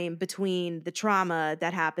time frame between the trauma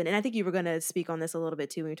that happened, and I think you were going to speak on this a little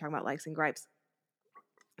bit too when you're talking about likes and gripes.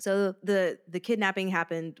 So the kidnapping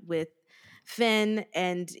happened with Finn,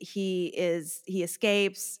 and he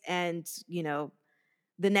escapes, and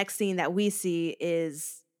the next scene that we see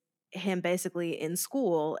is him basically in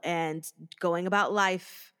school and going about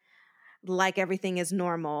life like everything is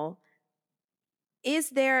normal. Is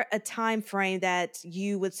there a time frame that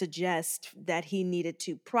you would suggest that he needed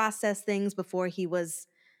to process things before he was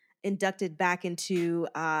inducted back into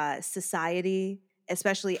society,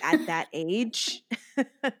 especially at that age?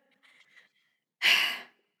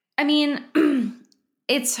 I mean,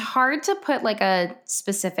 it's hard to put like a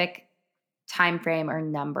specific time frame or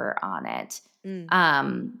number on it.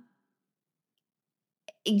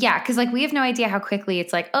 Yeah, because like we have no idea how quickly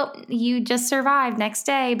it's like, oh, you just survived. Next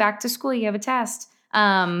day, back to school, you have a test.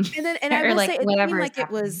 And I will say, it seemed like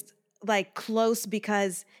it was like close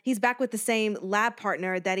because he's back with the same lab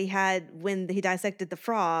partner that he had when he dissected the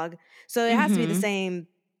frog. So it has to be the same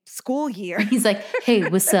school year. He's like, hey,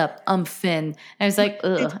 what's up? I'm Finn. And I was like,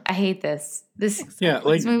 ugh, I hate this. This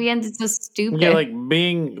movie ended so stupid. Yeah, like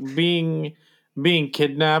being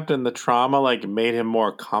kidnapped and the trauma like made him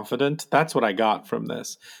more confident. That's what I got from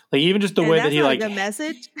this. Like even just the way that he like the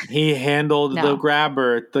message he handled the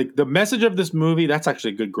grabber. Like the message of this movie, that's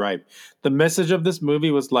actually a good gripe. The message of this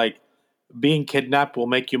movie was like being kidnapped will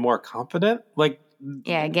make you more confident. Like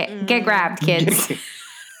yeah, get grabbed, kids.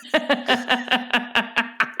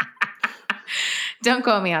 Don't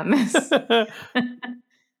quote me on this.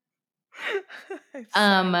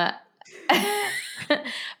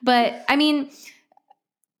 But I mean,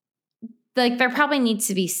 like there probably needs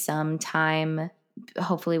to be some time,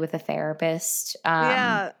 hopefully with a therapist.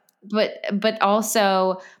 But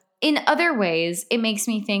also in other ways, it makes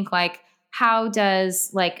me think like, how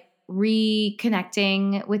does like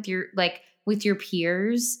reconnecting with your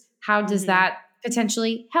peers, how does that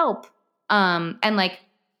potentially help? And like,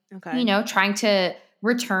 trying to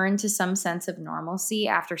return to some sense of normalcy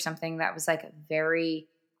after something that was like very,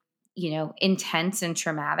 intense and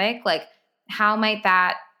traumatic. Like how might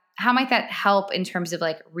that help in terms of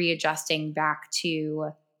like readjusting back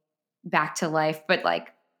to life, but like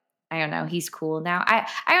I don't know, he's cool now. I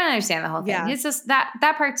don't understand the whole thing. Yeah. It's just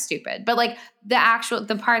that part's stupid. But like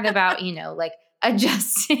the part about, you know, like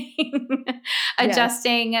adjusting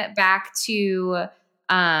back to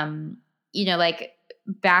you know, like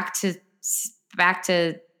back to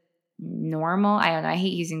normal. I don't know. I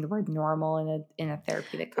hate using the word normal in a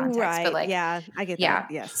therapeutic context. Right. But like, yeah, I get yeah.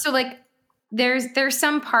 that. Yes. So like there's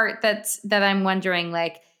some part that I'm wondering,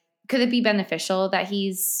 like, could it be beneficial that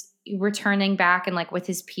he's returning back and like with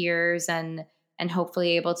his peers and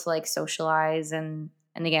hopefully able to like socialize and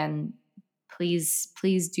again, please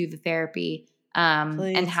do the therapy.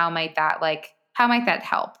 And how might that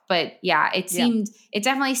help? But yeah, it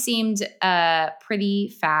definitely seemed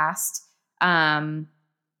pretty fast. I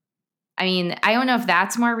mean, I don't know if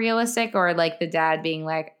that's more realistic or like the dad being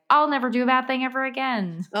like, I'll never do a bad thing ever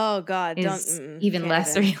again. Oh God, is even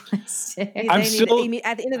less realistic. at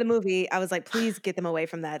the end of the movie, I was like, please get them away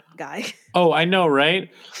from that guy. Oh, I know, right?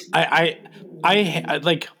 I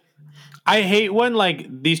hate when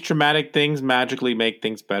like these traumatic things magically make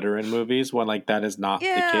things better in movies when like that is not the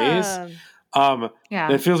case.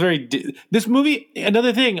 It feels very this movie,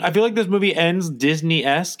 another thing, I feel like this movie ends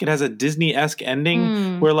Disney-esque. It has a Disney-esque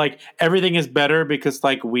ending where like everything is better because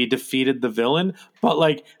like we defeated the villain, but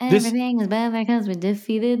like everything is better because we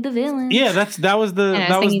defeated the villain. Yeah, that was the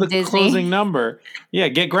Disney closing number. Yeah,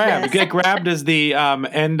 get grabbed. Yes. Get grabbed is the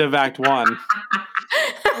end of Act 1.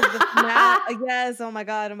 Yes, oh my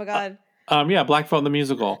god. Yeah, Black Phone the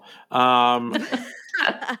musical. But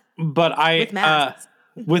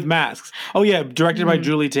with masks. Oh yeah, directed by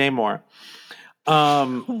Julie Taymor.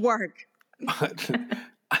 Work.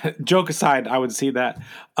 Joke aside, I would see that.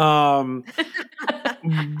 But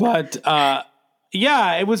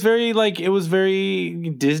yeah, it was very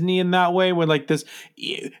Disney in that way. When like this,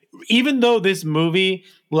 even though this movie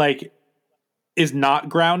like is not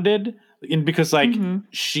grounded, because like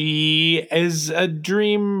she is a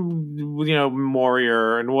dream, you know,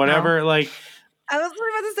 warrior and whatever. Oh. Like I was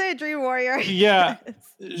about to say a dream warrior. Yeah,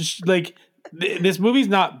 like this movie's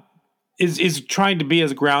not is trying to be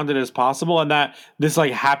as grounded as possible, and that this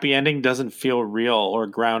like happy ending doesn't feel real or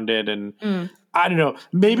grounded. And I don't know,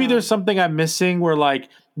 maybe there's something I'm missing where like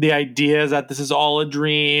the idea is that this is all a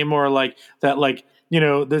dream, or like that, like, you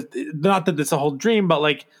know, not that it's a whole dream, but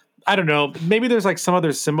like, I don't know, maybe there's like some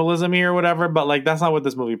other symbolism here or whatever, but like that's not what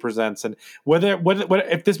this movie presents. And what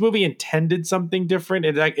if this movie intended something different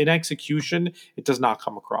in execution, it does not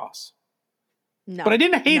come across. No, but I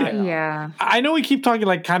didn't hate it. Yeah, I know we keep talking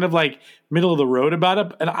like kind of like middle of the road about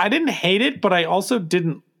it, and I didn't hate it, but I also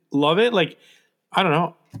didn't love it. Like, I don't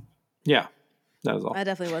know. Yeah, that was all. I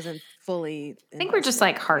definitely wasn't fully. I think we're just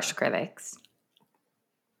like harsh critics.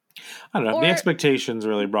 I don't know. The expectations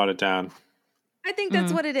really brought it down. I think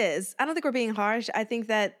that's what it is. I don't think we're being harsh. I think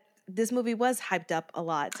that this movie was hyped up a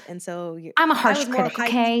lot, and so I'm a harsh critic.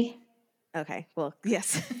 Okay. Okay. Well,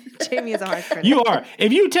 yes, Jamie is a harsh critic. You are.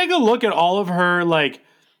 If you take a look at all of her like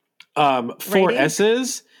 4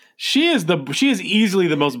 S's, she is easily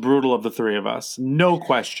the most brutal of the three of us, no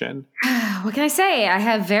question. What can I say? I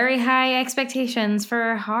have very high expectations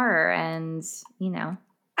for horror, and you know.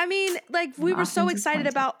 I mean, like, we were so excited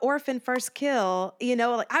about Orphan First Kill, you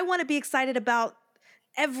know, like I want to be excited about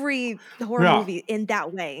every horror movie in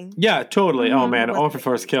that way. Yeah, totally. Oh man, Orphan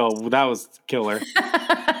First Kill, that was killer.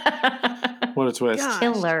 What a twist. Gosh.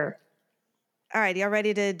 Killer. All right, y'all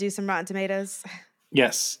ready to do some Rotten Tomatoes?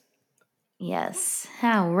 Yes. Yes.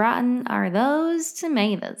 How rotten are those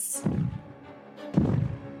tomatoes?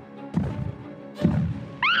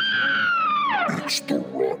 It's the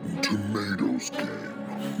Rotten Tomatoes game.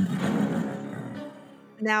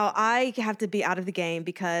 Now, I have to be out of the game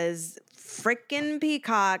because frickin'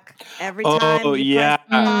 Peacock, every time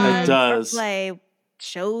it does. Play,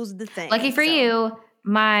 shows the thing. Lucky for you,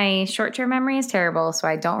 my short-term memory is terrible, so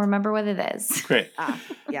I don't remember what it is. Great.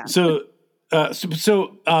 Yeah. So,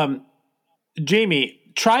 Jamie,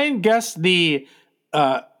 try and guess the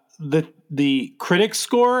critic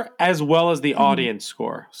score as well as the audience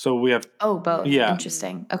score. So we have both. Yeah.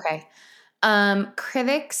 Interesting. Okay.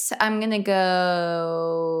 Critics, I'm gonna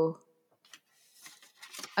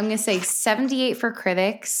say 78 for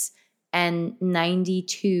critics and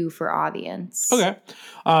 92 for audience. Okay.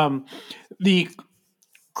 The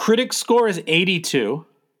critic score is 82,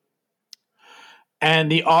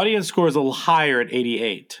 and the audience score is a little higher at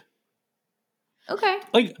 88. Okay.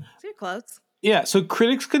 Like, so you're close. Yeah, so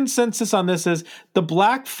critics' consensus on this is the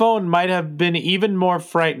Black Phone might have been even more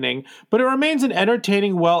frightening, but it remains an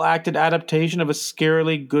entertaining, well-acted adaptation of a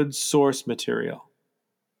scarily good source material.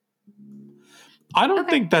 I don't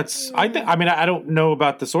think that's... I don't know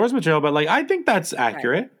about the source material, but like I think that's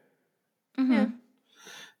accurate. Mm-hmm.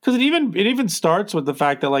 Because it even starts with the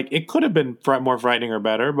fact that like it could have been more frightening or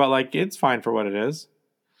better, but like it's fine for what it is.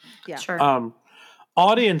 Yeah. Sure.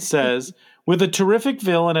 Audience says, with a terrific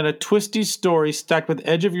villain and a twisty story stacked with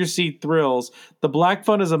edge-of-your-seat thrills, The Black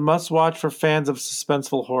Phone is a must-watch for fans of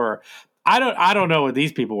suspenseful horror. I don't know what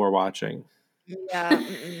these people were watching. Yeah.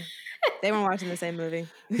 They weren't watching the same movie.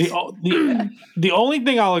 The only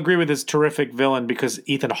thing I'll agree with is terrific villain because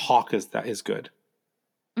Ethan Hawke is good.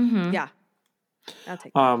 Mm-hmm. Yeah. I'll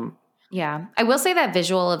take that. Yeah. I will say that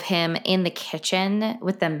visual of him in the kitchen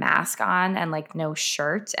with the mask on and like no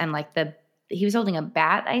shirt and like he was holding a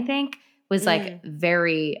bat, I think, was like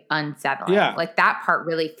very unsettling. Yeah. Like that part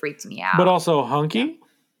really freaked me out. But also hunky?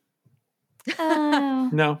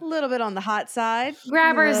 No. A little bit on the hot side.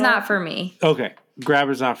 Grabber is not for me. Okay.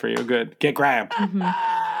 Grabber's not for you. Good. Get grabbed.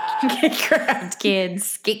 Mm-hmm. Get grabbed,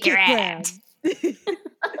 kids. Get grabbed.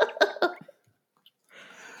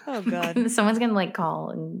 Oh, God. Someone's going to like call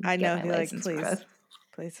and I know. get my Like, license please. growth.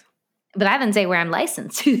 Please. But I didn't say where I'm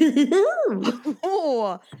licensed.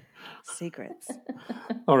 Oh, secrets.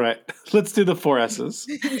 All right. Let's do the 4 S's.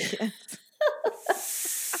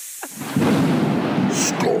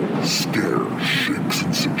 Skull, scare, shakes,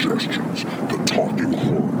 and suggestions. The Talking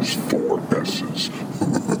Horrors 4 S's.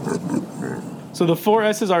 So the 4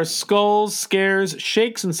 S's are skulls, scares,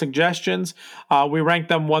 shakes, and suggestions. We rank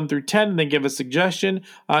them 1 through 10 and then give a suggestion.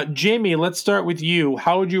 Jamie, let's start with you.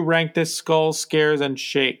 How would you rank this skulls, scares, and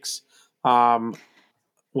shakes? 1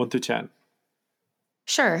 through 10.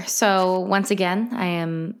 Sure. So once again, I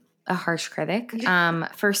am a harsh critic.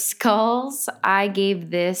 For skulls, I gave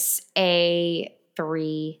this a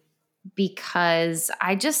 3 because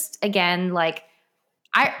I just, again, like,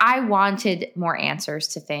 I wanted more answers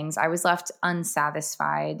to things. I was left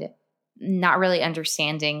unsatisfied, not really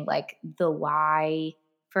understanding like the why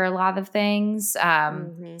for a lot of things.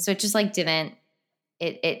 So it just like didn't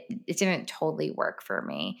totally work for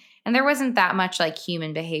me. And there wasn't that much like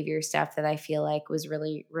human behavior stuff that I feel like was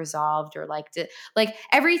really resolved or like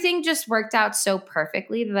everything just worked out so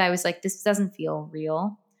perfectly that I was like, this doesn't feel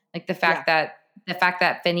real. Like the fact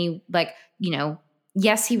that Finney, like, you know,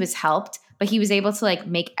 yes, he was helped, but he was able to like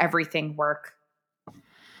make everything work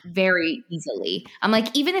very easily. I'm like,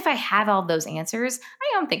 even if I had all those answers, I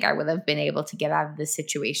don't think I would have been able to get out of this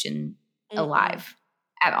situation alive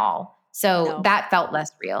at all. So that felt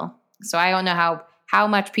less real. So I don't know how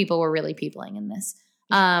much people were really peopling in this.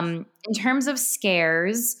 In terms of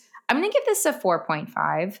scares, I'm going to give this a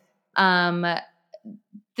 4.5.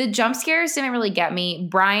 The jump scares didn't really get me.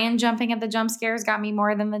 Brian jumping at the jump scares got me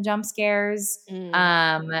more than the jump scares.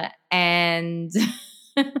 And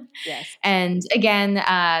yes. And again,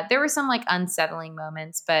 there were some like unsettling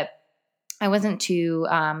moments, but I wasn't too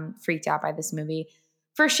freaked out by this movie.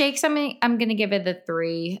 For shakes, I'm going to give it a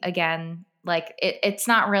 3. Again, like it's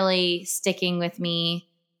not really sticking with me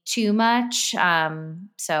too much.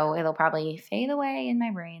 So it'll probably fade away in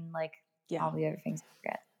my brain like all the other things I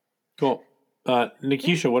forget. Cool.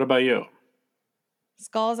 Nikisha, what about you?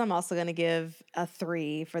 Skulls, I'm also going to give a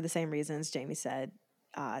 3 for the same reasons Jamie said.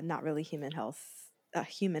 Not really human health.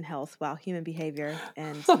 Wow, human behavior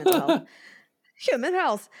and mental health. Human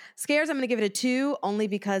health. Scares, I'm going to give it a 2 only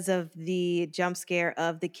because of the jump scare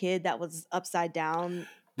of the kid that was upside down.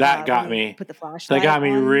 That got me. Put the flashlight That got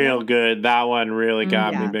me on real good. That one really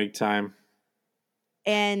got me big time.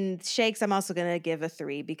 And shakes, I'm also going to give a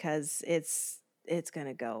 3 because it's going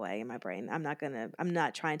to go away in my brain. I'm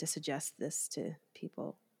not trying to suggest this to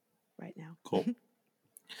people right now. Cool.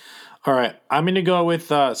 All right. I'm going to go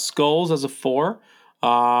with skulls as a 4.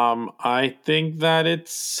 I think that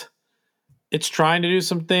it's trying to do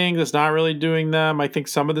some things. It's not really doing them. I think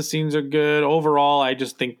some of the scenes are good. Overall, I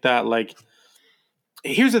just think that like,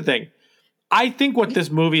 here's the thing. I think what this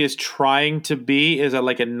movie is trying to be is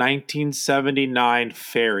like a 1979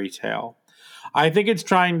 fairy tale. I think it's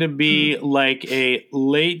trying to be like a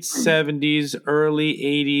late 70s, early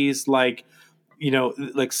 80s, like, you know,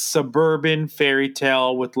 like suburban fairy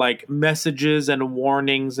tale with like messages and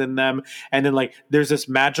warnings in them. And then like there's this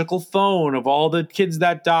magical phone of all the kids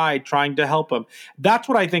that died trying to help them. That's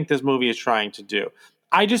what I think this movie is trying to do.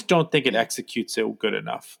 I just don't think it executes it good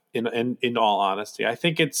enough in all honesty. I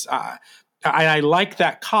think it's I like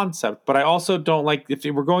that concept, but I also don't like if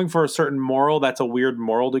we're going for a certain moral, that's a weird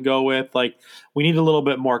moral to go with. Like we need a little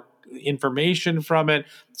bit more information from it.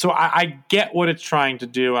 So I get what it's trying to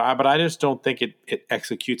do, but I just don't think it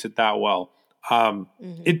executes it that well. But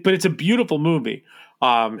it's a beautiful movie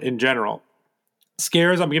in general.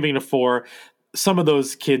 Scares, I'm giving it a 4. Some of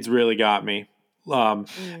those kids really got me. And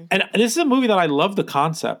this is a movie that I love the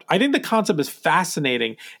concept. I think the concept is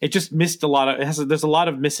fascinating. It just missed there's a lot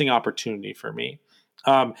of missing opportunity for me.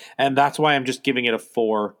 And that's why I'm just giving it a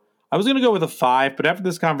 4. I was going to go with a 5, but after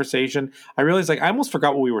this conversation, I realized I almost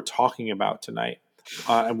forgot what we were talking about tonight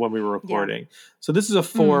and when we were recording. Yeah. So this is a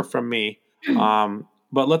 4 from me.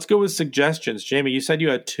 But let's go with suggestions. Jamie, you said you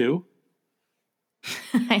had 2?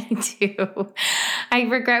 I do. I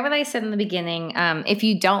regret what I said in the beginning. If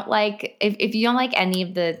you don't like any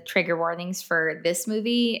of the trigger warnings for this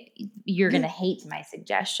movie, you're going to hate my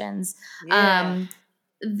suggestions. Yeah.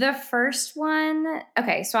 The first one,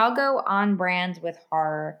 okay, so I'll go on brand with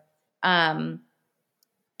horror.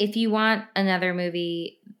 If you want another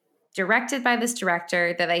movie directed by this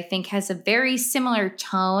director that I think has a very similar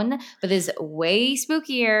tone, but is way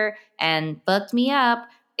spookier and fucked me up,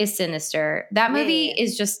 is Sinister. That movie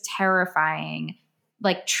is just terrifying.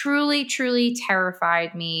 Like truly, truly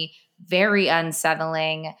terrified me. Very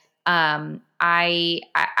unsettling. I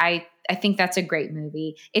think that's a great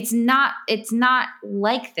movie. It's not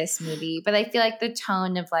like this movie, but I feel like the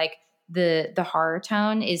tone of like the horror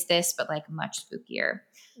tone is this, but like much spookier.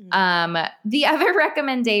 The other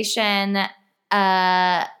recommendation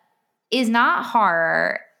is not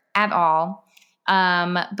horror at all,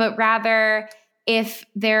 but rather if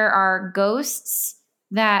there are ghosts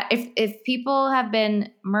that if people have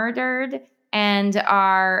been murdered and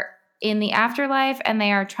are in the afterlife and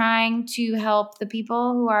they are trying to help the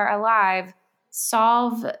people who are alive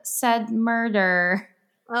solve said murder.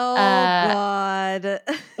 Oh, God.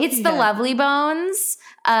 It's The Lovely Bones.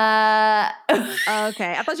 Okay.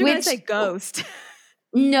 I thought you were going to say Ghost.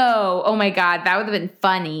 No. Oh, my God. That would have been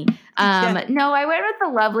funny. No, I went with The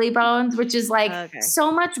Lovely Bones, which is like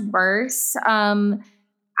so much worse.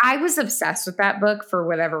 I was obsessed with that book for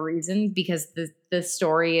whatever reason because the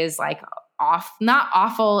story is like not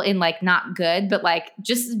awful in like not good, but like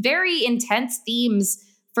just very intense themes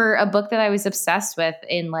for a book that I was obsessed with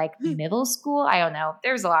in like middle school. I don't know.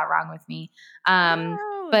 There's a lot wrong with me.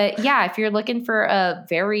 But yeah, if you're looking for a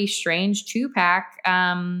very strange 2-pack,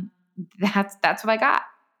 that's what I got.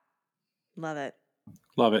 Love it.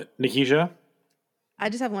 Love it. Nikisha? I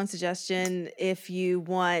just have one suggestion. If you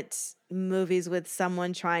want movies with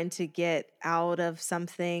someone trying to get out of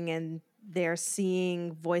something and they're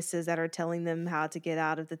seeing voices that are telling them how to get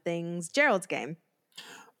out of the things, Gerald's Game.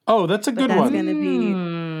 Oh, that's a good one. That's going to be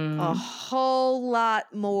a whole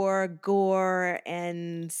lot more gore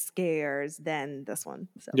and scares than this one.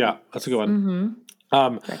 So. Yeah, that's a good one.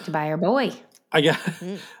 Directed by our boy. I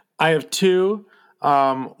have 2.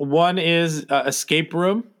 One is Escape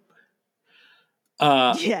Room.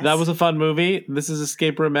 Yes. That was a fun movie. This is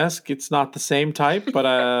Escape Room-esque. It's not the same type, but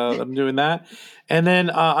I'm doing that. And then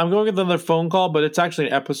I'm going with another phone call, but it's actually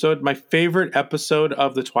an episode. My favorite episode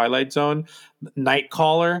of The Twilight Zone,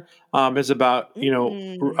 Nightcaller, is about,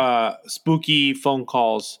 spooky phone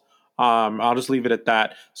calls. I'll just leave it at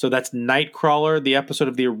that. So that's Nightcrawler, the episode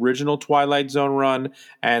of the original Twilight Zone run,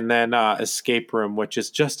 and then Escape Room, which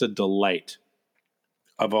is just a delight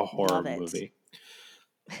of a horror movie.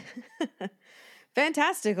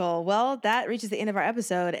 Fantastical. Well, that reaches the end of our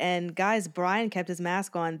episode. And guys, Brian kept his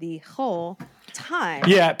mask on the whole time.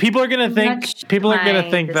 Yeah, people are gonna think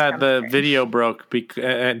that the video broke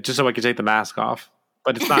just so I could take the mask off.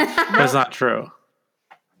 But it's not. That's not true.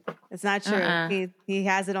 It's not true. He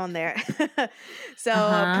has it on there.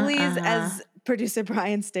 So please, as producer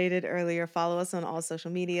Brian stated earlier, follow us on all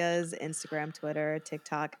social medias, Instagram, Twitter,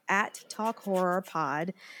 TikTok,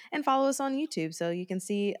 @TalkHorrorPod, and follow us on YouTube so you can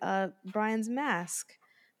see Brian's mask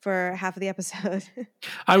for half of the episode.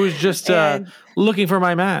 I was just looking for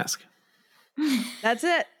my mask. That's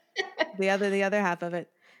it. The other half of it.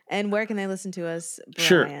 And where can they listen to us, Brian?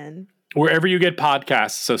 Sure. Wherever you get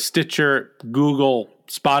podcasts. So Stitcher, Google,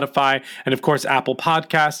 Spotify, and of course, Apple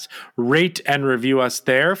Podcasts. Rate and review us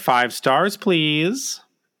there. 5 stars, please.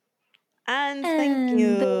 And thank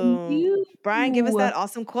you. Brian, give us that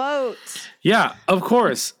awesome quote. Yeah, of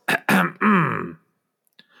course.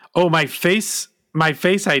 Oh, my face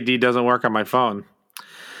ID doesn't work on my phone.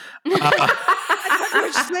 I thought you were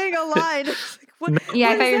just saying a line. Yeah,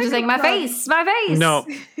 I thought you were just saying my face. No,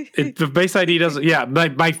 the Face ID doesn't. Yeah,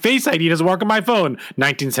 my Face ID doesn't work on my phone.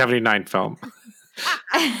 1979 film.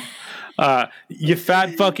 You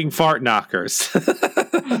fat fucking fart knockers.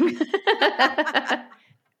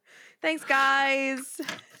 Thanks, guys.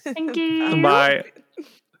 Thank you. Bye.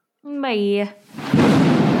 Bye.